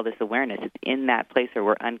avoiding all this awareness. It's in that place where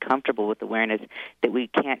we're uncomfortable with awareness that we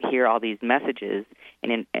can't hear all these messages,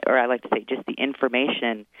 or I like to say just the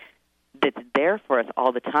information that's there for us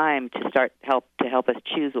all the time to help us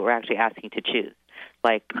choose what we're actually asking to choose.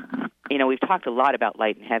 We've talked a lot about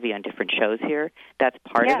light and heavy on different shows here. That's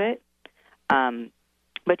part of it.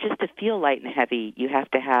 But just to feel light and heavy, you have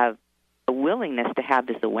to have a willingness to have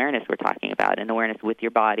this awareness we're talking about, an awareness with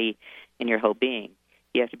your body and your whole being.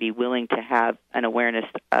 You have to be willing to have an awareness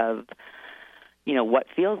of, what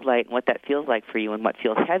feels light and what that feels like for you and what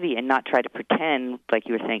feels heavy, and not try to pretend, like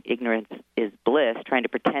you were saying, ignorance is bliss, trying to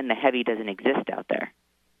pretend the heavy doesn't exist out there.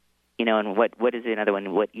 And what is another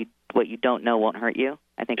one? What you don't know won't hurt you,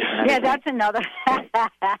 I think. That's another. Until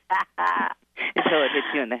it hits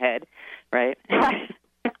you in the head, right?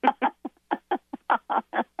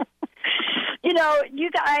 You know, you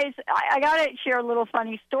guys, I got to share a little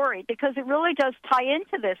funny story because it really does tie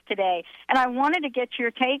into this today, and I wanted to get your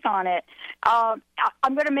take on it. I'm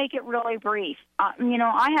going to make it really brief. You know,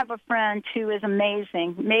 I have a friend who is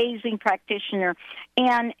amazing practitioner,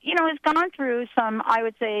 and, you know, has gone through some, I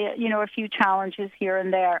would say, you know, a few challenges here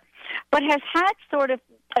and there, but has had sort of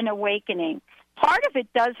an awakening. Part of it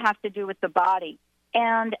does have to do with the body.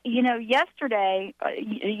 And, you know, yesterday,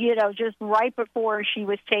 you know, just right before she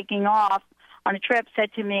was taking off on a trip,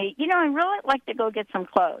 said to me, you know, I'd really like to go get some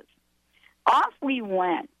clothes. Off we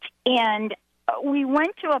went, and we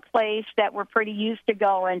went to a place that we're pretty used to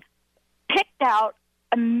going, picked out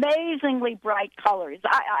amazingly bright colors.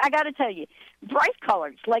 I got to tell you, bright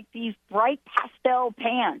colors, like these bright pastel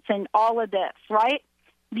pants and all of this, right?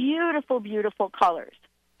 Beautiful, beautiful colors.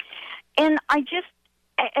 And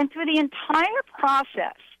and through the entire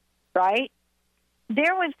process, right,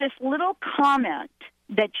 there was this little comment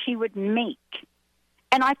that she would make.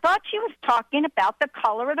 And I thought she was talking about the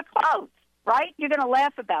color of the clothes, right? You're going to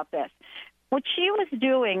laugh about this. What she was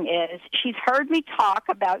doing is she's heard me talk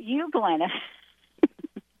about you, Glenna,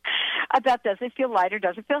 about does it feel light or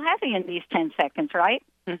does it feel heavy in these 10 seconds, right?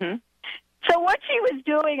 Mm-hmm. So what she was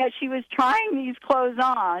doing as she was trying these clothes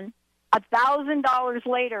on, $1,000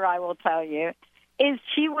 later, I will tell you, is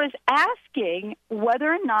she was asking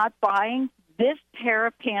whether or not buying this pair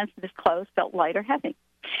of pants, this clothes, felt light or heavy.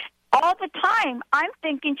 All the time, I'm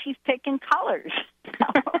thinking she's picking colors.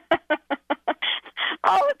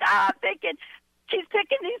 All the time, I'm thinking she's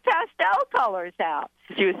picking these pastel colors out.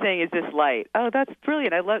 She was saying, is this light? Oh, that's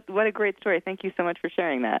brilliant. What a great story. Thank you so much for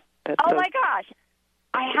sharing that. My gosh.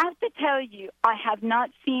 I have to tell you, I have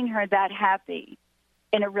not seen her that happy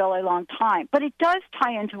in a really long time. But it does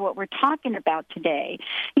tie into what we're talking about today.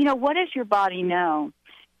 You know, what does your body know?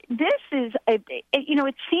 This is, you know,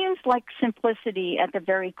 it seems like simplicity at the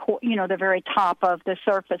very core, you know, the very top of the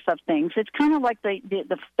surface of things. It's kind of like the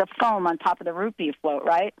foam on top of the root beer float,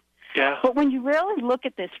 right? Yeah. But when you really look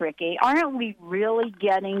at this, Ricky, aren't we really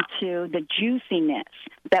getting to the juiciness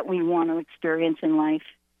that we want to experience in life?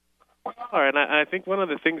 And I think one of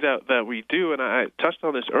the things that we do, and I touched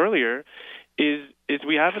on this earlier, is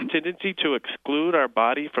we have a tendency to exclude our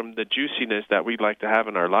body from the juiciness that we'd like to have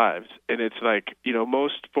in our lives. And it's like, you know,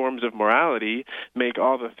 most forms of morality make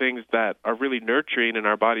all the things that are really nurturing and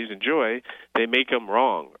our bodies enjoy, they make them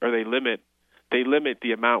wrong, or they limit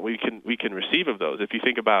the amount we can receive of those. If you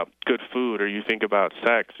think about good food, or you think about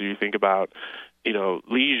sex, or you think about, you know,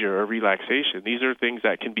 leisure or relaxation, these are things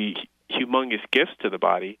that can be humongous gifts to the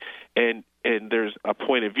body, and there's a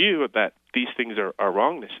point of view that these things are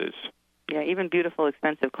wrongnesses. Yeah, even beautiful,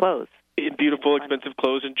 expensive clothes. Beautiful, expensive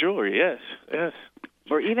clothes and jewelry, yes.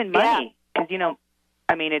 Or even money, because, you know,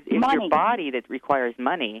 I mean, it's your body that requires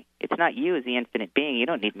money. It's not you as the infinite being. You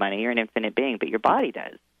don't need money. You're an infinite being, but your body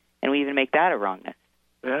does. And we even make that a wrongness.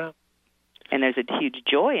 Yeah. And there's a huge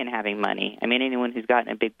joy in having money. I mean, anyone who's gotten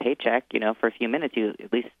a big paycheck, you know, for a few minutes,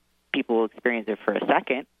 at least people will experience it for a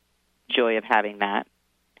second, joy of having that.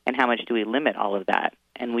 And how much do we limit all of that?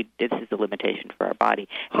 And this is a limitation for our body.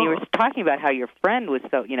 And you were talking about how your friend was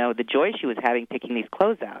so, you know, the joy she was having picking these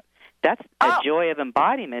clothes out. That's a joy of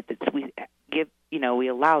embodiment that we give, you know, we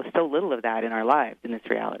allow so little of that in our lives in this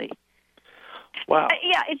reality. Wow.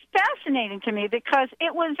 Yeah, it's fascinating to me because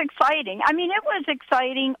it was exciting. I mean, it was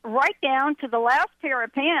exciting right down to the last pair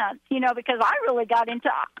of pants, you know, because I really got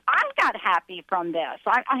happy from this.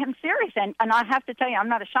 I am serious, and I have to tell you, I'm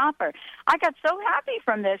not a shopper. I got so happy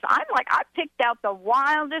from this. I'm like, I picked out the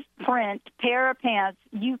wildest print pair of pants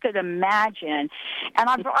you could imagine, and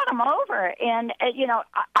I brought them over, and, you know,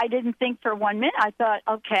 I didn't think for 1 minute. I thought,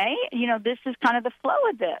 okay, you know, this is kind of the flow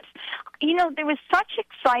of this. You know, there was such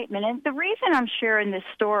excitement, and the reason I'm sharing this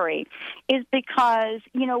story is because,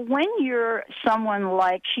 you know, when you're someone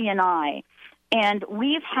like she and I, and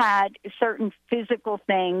we've had certain physical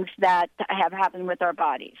things that have happened with our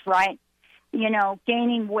bodies, right? You know,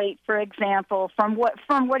 gaining weight, for example, from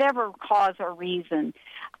whatever cause or reason.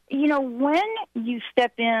 You know, when you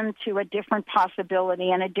step into a different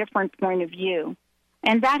possibility and a different point of view,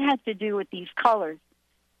 and that has to do with these colors,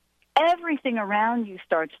 everything around you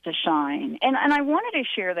starts to shine. And I wanted to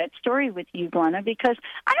share that story with you, Glenna, because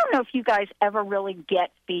I don't know if you guys ever really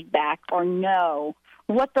get feedback or know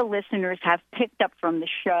what the listeners have picked up from the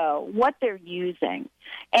show, what they're using,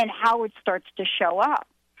 and how it starts to show up.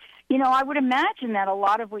 You know, I would imagine that a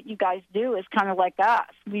lot of what you guys do is kind of like us.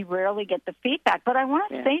 We rarely get the feedback. But I want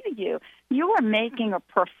to say to you, you are making a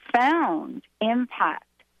profound impact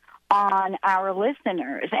on our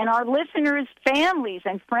listeners and our listeners' families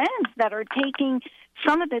and friends that are taking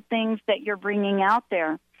some of the things that you're bringing out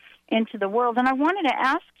there. into the world. And I wanted to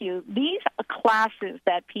ask you, these classes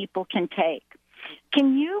that people can take,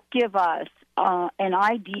 can you give us an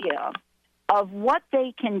idea of what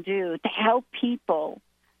they can do to help people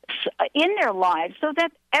in their lives so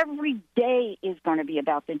that every day is going to be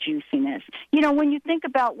about the juiciness? You know, when you think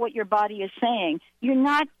about what your body is saying, you're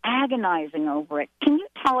not agonizing over it. Can you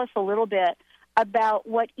tell us a little bit about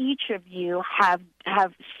what each of you have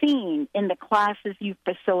seen in the classes you've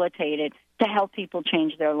facilitated to help people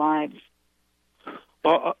change their lives?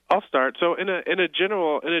 Well, I'll start. So, in a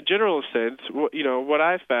general sense, what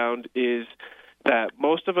I found is that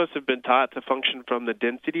most of us have been taught to function from the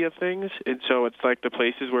density of things, and so it's like the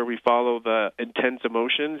places where we follow the intense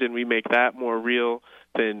emotions, and we make that more real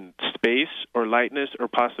than space or lightness or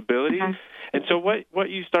possibility. Mm-hmm. And so, what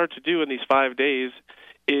you start to do in these 5 days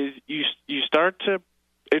is you start to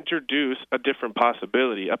introduce a different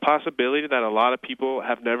possibility, a possibility that a lot of people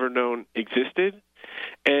have never known existed.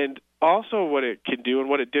 And also what it can do, and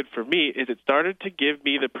what it did for me, is it started to give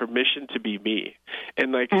me the permission to be me.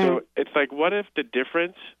 And so it's like, what if the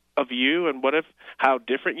difference of you and what if how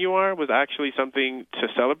different you are was actually something to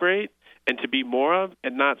celebrate and to be more of,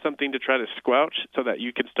 and not something to try to squelch so that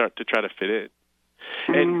you can start to try to fit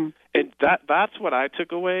in. And that's what I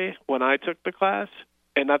took away when I took the class.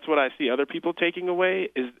 And that's what I see other people taking away,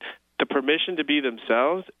 is the permission to be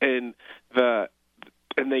themselves, and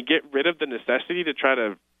they get rid of the necessity to try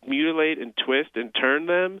to mutilate and twist and turn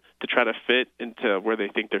them to try to fit into where they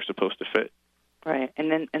think they're supposed to fit. Right,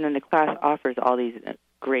 and then the class offers all these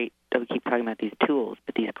great, we keep talking about these tools,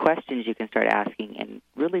 but these questions you can start asking, and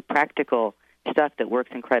really practical stuff that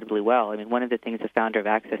works incredibly well. I mean, one of the things the founder of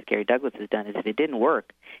Access, Gary Douglas, has done is, if it didn't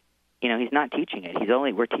work, he's not teaching it.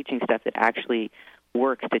 We're teaching stuff that actually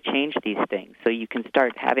works to change these things. So you can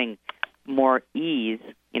start having more ease.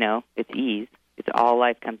 It's ease. It's all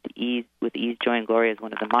life comes to ease. With ease, joy, and glory is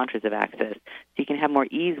one of the mantras of Access. So you can have more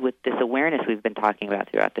ease with this awareness we've been talking about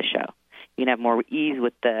throughout the show. You can have more ease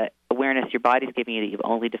with the awareness your body's giving you that you've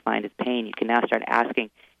only defined as pain. You can now start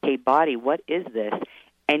asking, hey, body, what is this?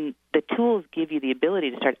 And the tools give you the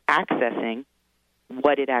ability to start accessing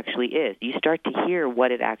what it actually is. You start to hear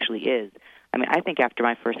what it actually is. I mean, I think after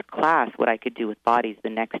my first class, what I could do with bodies the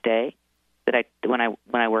next day, when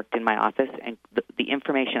I worked in my office, and the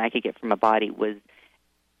information I could get from a body was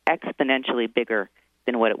exponentially bigger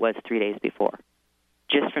than what it was 3 days before.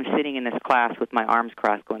 Just from sitting in this class with my arms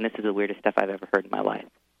crossed, going, "This is the weirdest stuff I've ever heard in my life."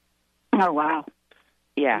 Oh, wow!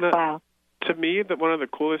 Yeah, wow. To me, one of the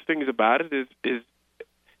coolest things about it is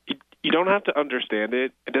you don't have to understand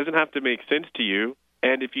it. It doesn't have to make sense to you.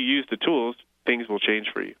 And if you use the tools, things will change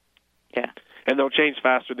for you. Yeah. And they'll change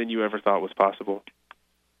faster than you ever thought was possible.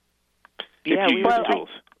 Yeah, if you use the tools.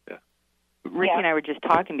 Ricky and I were just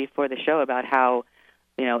talking before the show about how,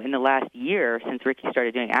 in the last year since Ricky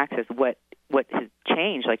started doing Access, what has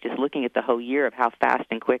changed, like just looking at the whole year of how fast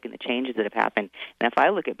and quick and the changes that have happened. And if I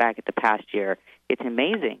look back at the past year, it's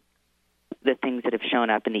amazing the things that have shown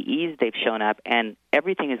up and the ease they've shown up, and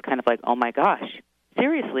everything is kind of like, oh my gosh,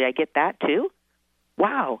 seriously, I get that too?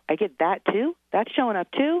 Wow, I get that too? That's showing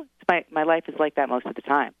up too? My life is like that most of the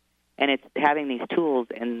time. And it's having these tools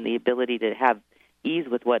and the ability to have ease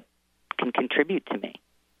with what can contribute to me.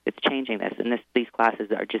 It's changing this, and these classes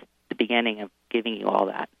are just the beginning of giving you all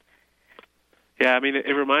that. Yeah, I mean,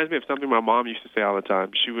 it reminds me of something my mom used to say all the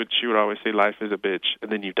time. She would always say, "Life is a bitch, and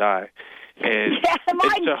then you die." And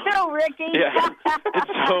mine too, Ricky. Yeah,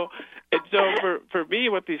 and so for me,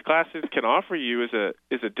 what these classes can offer you is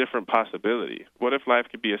a different possibility. What if life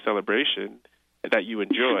could be a celebration that you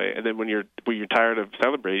enjoy, and then when you're tired of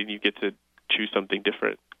celebrating, you get to choose something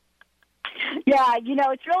different? Yeah,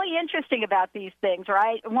 it's really interesting about these things,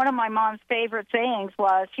 right? One of my mom's favorite sayings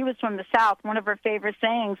was, she was from the South, one of her favorite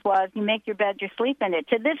sayings was, you make your bed, you sleep in it.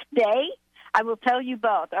 To this day, I will tell you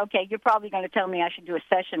both. Okay, you're probably going to tell me I should do a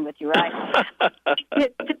session with you, right? to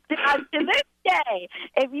this day,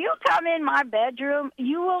 if you come in my bedroom,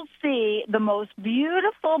 you will see the most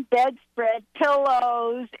beautiful bedspread,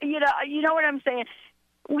 pillows. You know what I'm saying?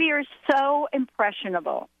 We are so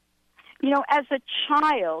impressionable. As a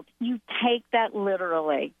child, you take that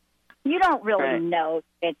literally. You don't really know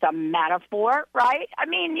it's a metaphor, right? I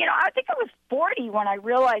mean, I think I was 40 when I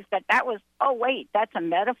realized that was, oh, wait, that's a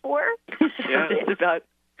metaphor? Yeah, it's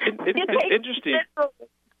interesting.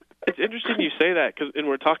 It's interesting you say that, and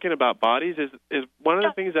we're talking about bodies, is one of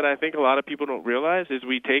the things that I think a lot of people don't realize is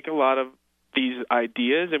we take a lot of these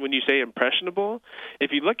ideas, and when you say impressionable,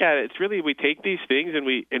 if you look at it, it's really we take these things and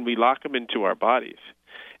we lock them into our bodies.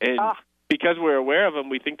 And because we're aware of them,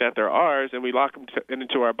 we think that they're ours, and we lock them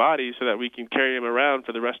into our bodies so that we can carry them around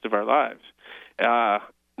for the rest of our lives.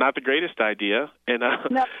 Not the greatest idea, and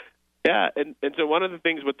no. Yeah, and so one of the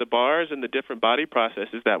things with the bars and the different body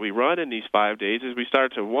processes that we run in these 5 days is we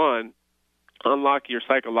start to, one, unlock your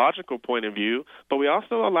psychological point of view, but we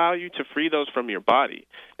also allow you to free those from your body.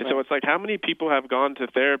 And so it's like, how many people have gone to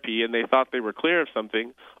therapy and they thought they were clear of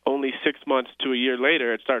something, only 6 months to a year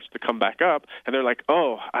later it starts to come back up, and they're like,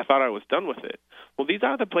 oh, I thought I was done with it. Well, these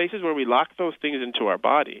are the places where we lock those things into our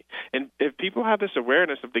body. And if people have this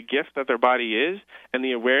awareness of the gift that their body is and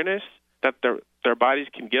the awareness that their bodies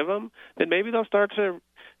can give them, then maybe they'll start to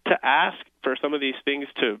ask for some of these things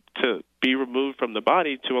to be removed from the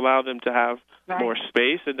body to allow them to have more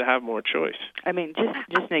space and to have more choice. I mean,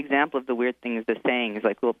 just an example of the weird things they're saying is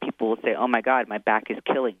like, well, people will say, oh, my God, my back is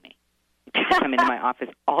killing me. People come into my office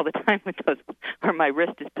all the time with those, or my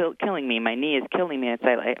wrist is killing me, my knee is killing me. And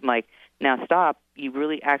I'm like, now stop. You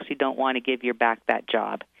really actually don't want to give your back that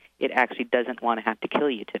job. It actually doesn't want to have to kill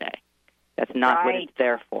you today. That's not what it's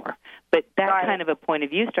there for. But that kind of a point of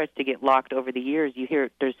view starts to get locked over the years. You hear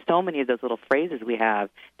there's so many of those little phrases we have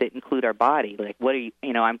that include our body. Like, what are you,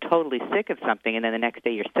 I'm totally sick of something, and then the next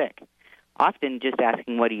day you're sick. Often just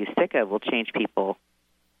asking, what are you sick of, will change people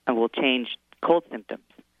and will change cold symptoms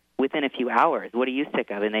within a few hours. What are you sick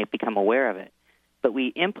of? And they become aware of it. But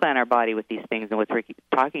we implant our body with these things, and what Ricky's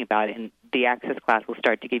talking about, and the Access class will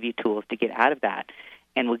start to give you tools to get out of that.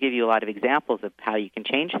 And we'll give you a lot of examples of how you can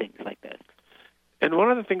change things like this. And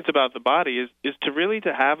one of the things about the body is to really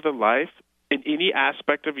to have the life in any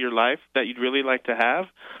aspect of your life that you'd really like to have.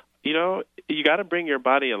 You got to bring your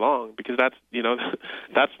body along, because that's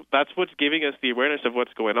what's giving us the awareness of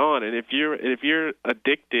what's going on. And if you're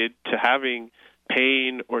addicted to having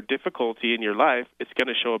pain or difficulty in your life, it's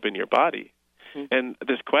going to show up in your body. And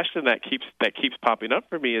this question that keeps popping up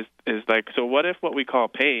for me is like, so what if what we call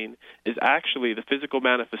pain is actually the physical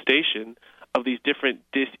manifestation of these different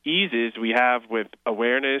dis-eases we have with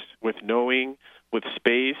awareness, with knowing, with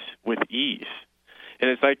space, with ease? And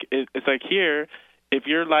it's like here, if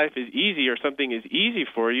your life is easy or something is easy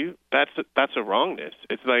for you, that's a wrongness.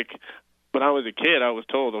 It's like when I was a kid, I was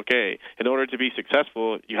told, okay, in order to be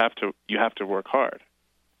successful, you have to work hard.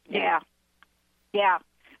 Yeah.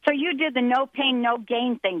 So you did the no pain, no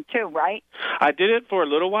gain thing too, right? I did it for a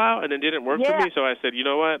little while, and it didn't work for me, so I said, you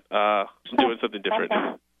know what, I'm doing something different.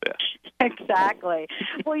 Yeah. Exactly.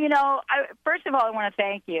 Well, first of all, I want to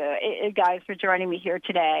thank you, guys, for joining me here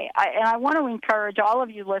today. And I want to encourage all of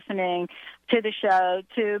you listening to the show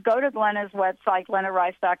to go to Glenna's website,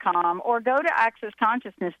 glennarice.com, or go to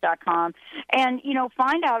accessconsciousness.com and,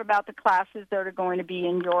 find out about the classes that are going to be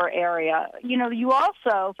in your area. You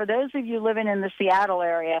also, for those of you living in the Seattle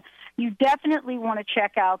area, you definitely want to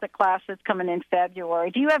check out the class that's coming in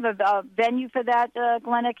February. Do you have a venue for that,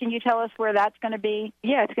 Glenna? Can you tell us where that's going to be?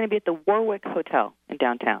 Yeah, it's going to be at the Warwick Hotel in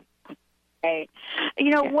downtown. Right.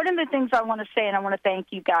 One of the things I want to say, and I want to thank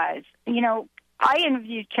you guys, I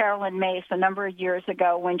interviewed Carolyn Mace a number of years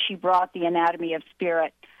ago when she brought the anatomy of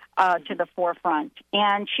spirit to the forefront.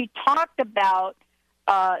 And she talked about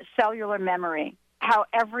cellular memory, how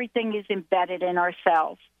everything is embedded in our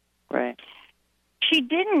cells. Right. She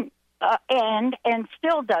didn't, and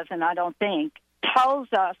still doesn't, I don't think, tells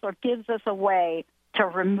us or gives us a way to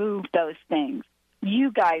remove those things.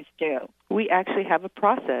 You guys do. We actually have a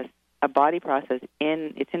process, a body process,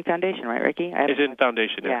 it's in Foundation, right, Ricky? It's in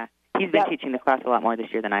Foundation, yeah. He's been teaching the class a lot more this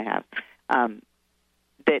year than I have.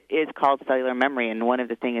 That is called cellular memory, and one of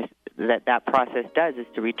the things that process does is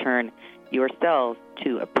to return your cells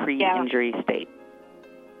to a pre-injury state.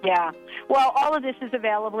 Yeah. Well, all of this is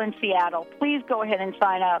available in Seattle. Please go ahead and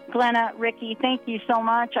sign up. Glenna, Ricky, thank you so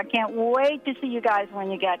much. I can't wait to see you guys when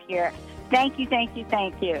you get here. Thank you. Thank you.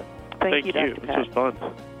 Thank you. This was fun.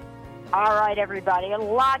 All right, everybody. A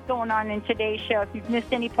lot going on in today's show. If you've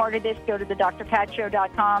missed any part of this, go to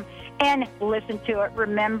thedrpatshow.com and listen to it.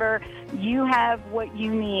 Remember, you have what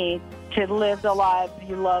you need to live the lives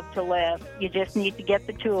you love to live. You just need to get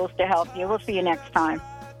the tools to help you. We'll see you next time.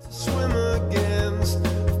 Swim against,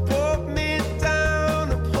 put me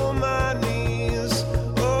down upon my knees.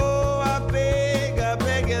 Oh, I beg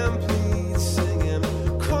and plead, singing,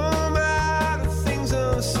 come out of things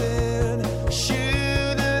unsaid. Shoot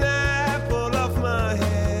an apple off my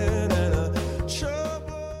head and a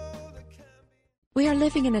trouble that can be. We are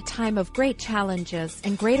living in a time of great challenges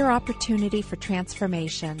and greater opportunity for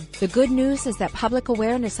transformation. The good news is that public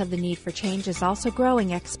awareness of the need for change is also growing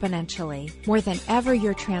exponentially. More than ever,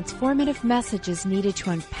 your transformative message is needed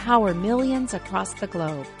to empower millions across the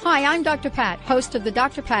globe. Hi, I'm Dr. Pat, host of The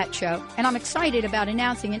Dr. Pat Show, and I'm excited about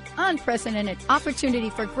announcing an unprecedented opportunity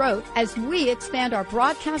for growth as we expand our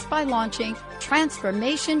broadcast by launching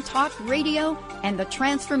Transformation Talk Radio and the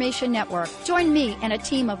Transformation Network. Join me and a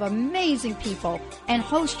team of amazing people and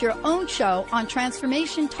host your own show on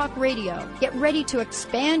Transformation Talk Radio. Get ready to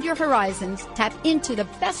expand your horizons, tap into the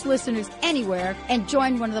best listeners anywhere, and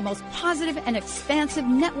join one of the most positive and expansive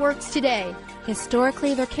networks today.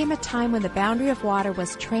 Historically, there came a time when the boundary of water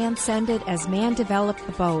was transcended as man developed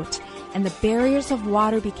the boat, and the barriers of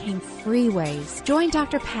water became freeways. Join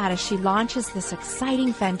Dr. Pat as she launches this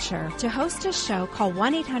exciting venture. To host a show, call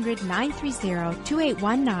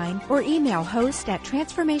 1-800-930-2819 or email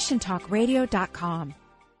host@transformationtalkradio.com.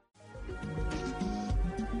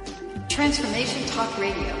 Transformation Talk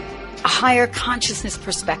Radio, a higher consciousness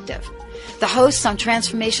perspective. The hosts on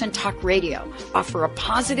Transformation Talk Radio offer a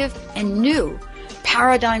positive and new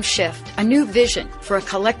paradigm shift, a new vision for a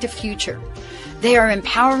collective future. They are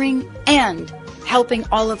empowering and helping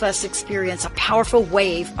all of us experience a powerful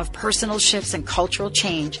wave of personal shifts and cultural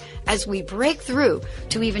change as we break through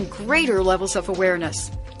to even greater levels of awareness.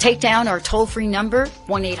 Take down our toll-free number,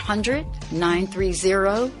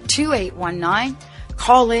 1-800-930-2819.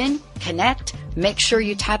 Call in, connect, make sure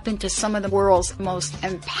you tap into some of the world's most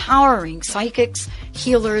empowering psychics,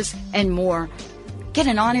 healers, and more. Get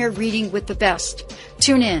an on-air reading with the best.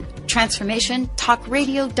 Tune in,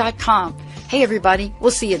 transformationtalkradio.com. Hey, everybody, we'll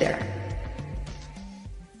see you there.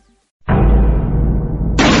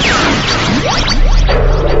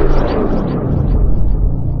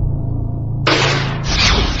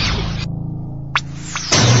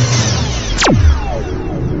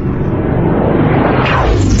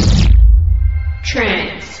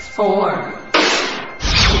 Transform.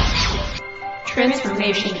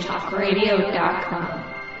 TransformationTalkRadio.com.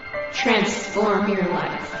 Transform your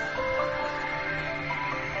life.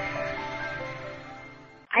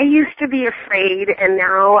 I used to be afraid, and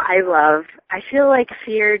now I love. I feel like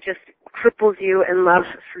fear just cripples you and love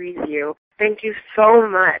frees you. Thank you so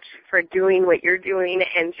much for doing what you're doing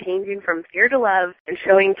and changing from fear to love and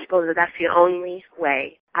showing people that that's the only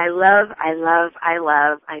way. I love, I love, I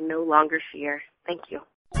love. I no longer fear. Thank you.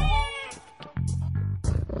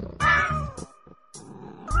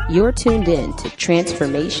 You're tuned in to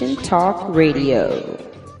Transformation Talk Radio.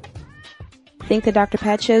 Think the Dr.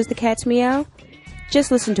 Pat Show's the cat's meow? Just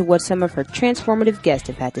listen to what some of her transformative guests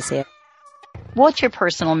have had to say. What's your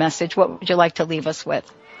personal message? What would you like to leave us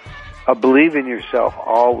with? Believe in yourself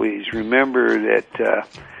always. Remember that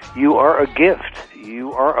you are a gift.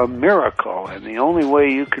 You are a miracle, and the only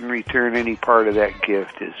way you can return any part of that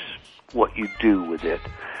gift is what you do with it.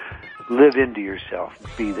 Live into yourself.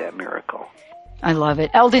 Be that miracle. I love it.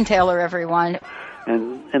 Eldon Taylor, everyone.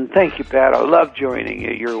 And thank you, Pat. I love joining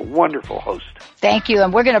you. You're a wonderful host. Thank you.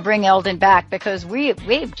 And we're going to bring Eldon back because we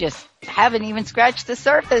just haven't even scratched the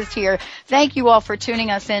surface here. Thank you all for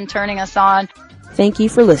tuning us in, turning us on. Thank you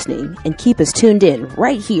for listening, and keep us tuned in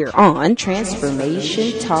right here on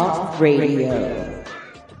Transformation Talk Radio.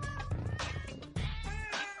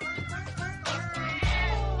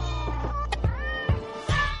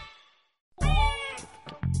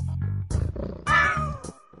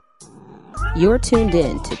 You're tuned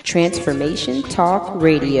in to Transformation Talk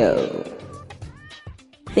Radio.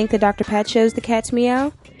 Think the Dr. Pat Show's the cat's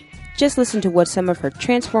meow? Just listen to what some of her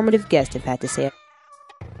transformative guests have had to say.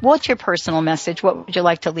 What's your personal message? What would you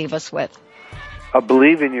like to leave us with?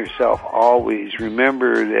 Believe in yourself always.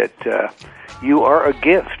 Remember that you are a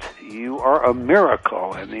gift. You are a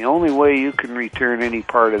miracle, and the only way you can return any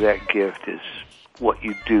part of that gift is what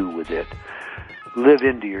you do with it. Live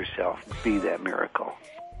into yourself. Be that miracle.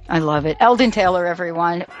 I love it. Eldon Taylor,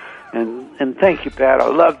 everyone. And thank you, Pat. I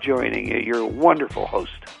love joining you. You're a wonderful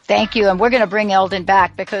host. Thank you. And we're going to bring Eldon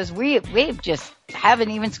back because we just haven't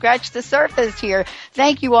even scratched the surface here.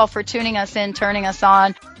 Thank you all for tuning us in, turning us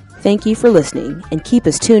on. Thank you for listening, and keep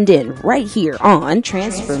us tuned in right here on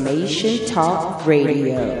Transformation Talk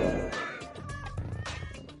Radio.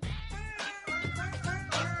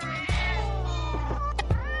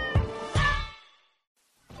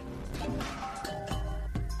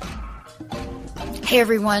 Hey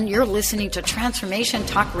everyone, you're listening to Transformation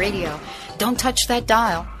Talk Radio. Don't touch that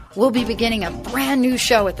dial. We'll be beginning a brand new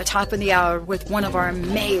show at the top of the hour with one of our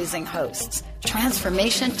amazing hosts.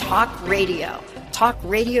 Transformation Talk Radio. Talk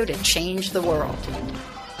radio to change the world.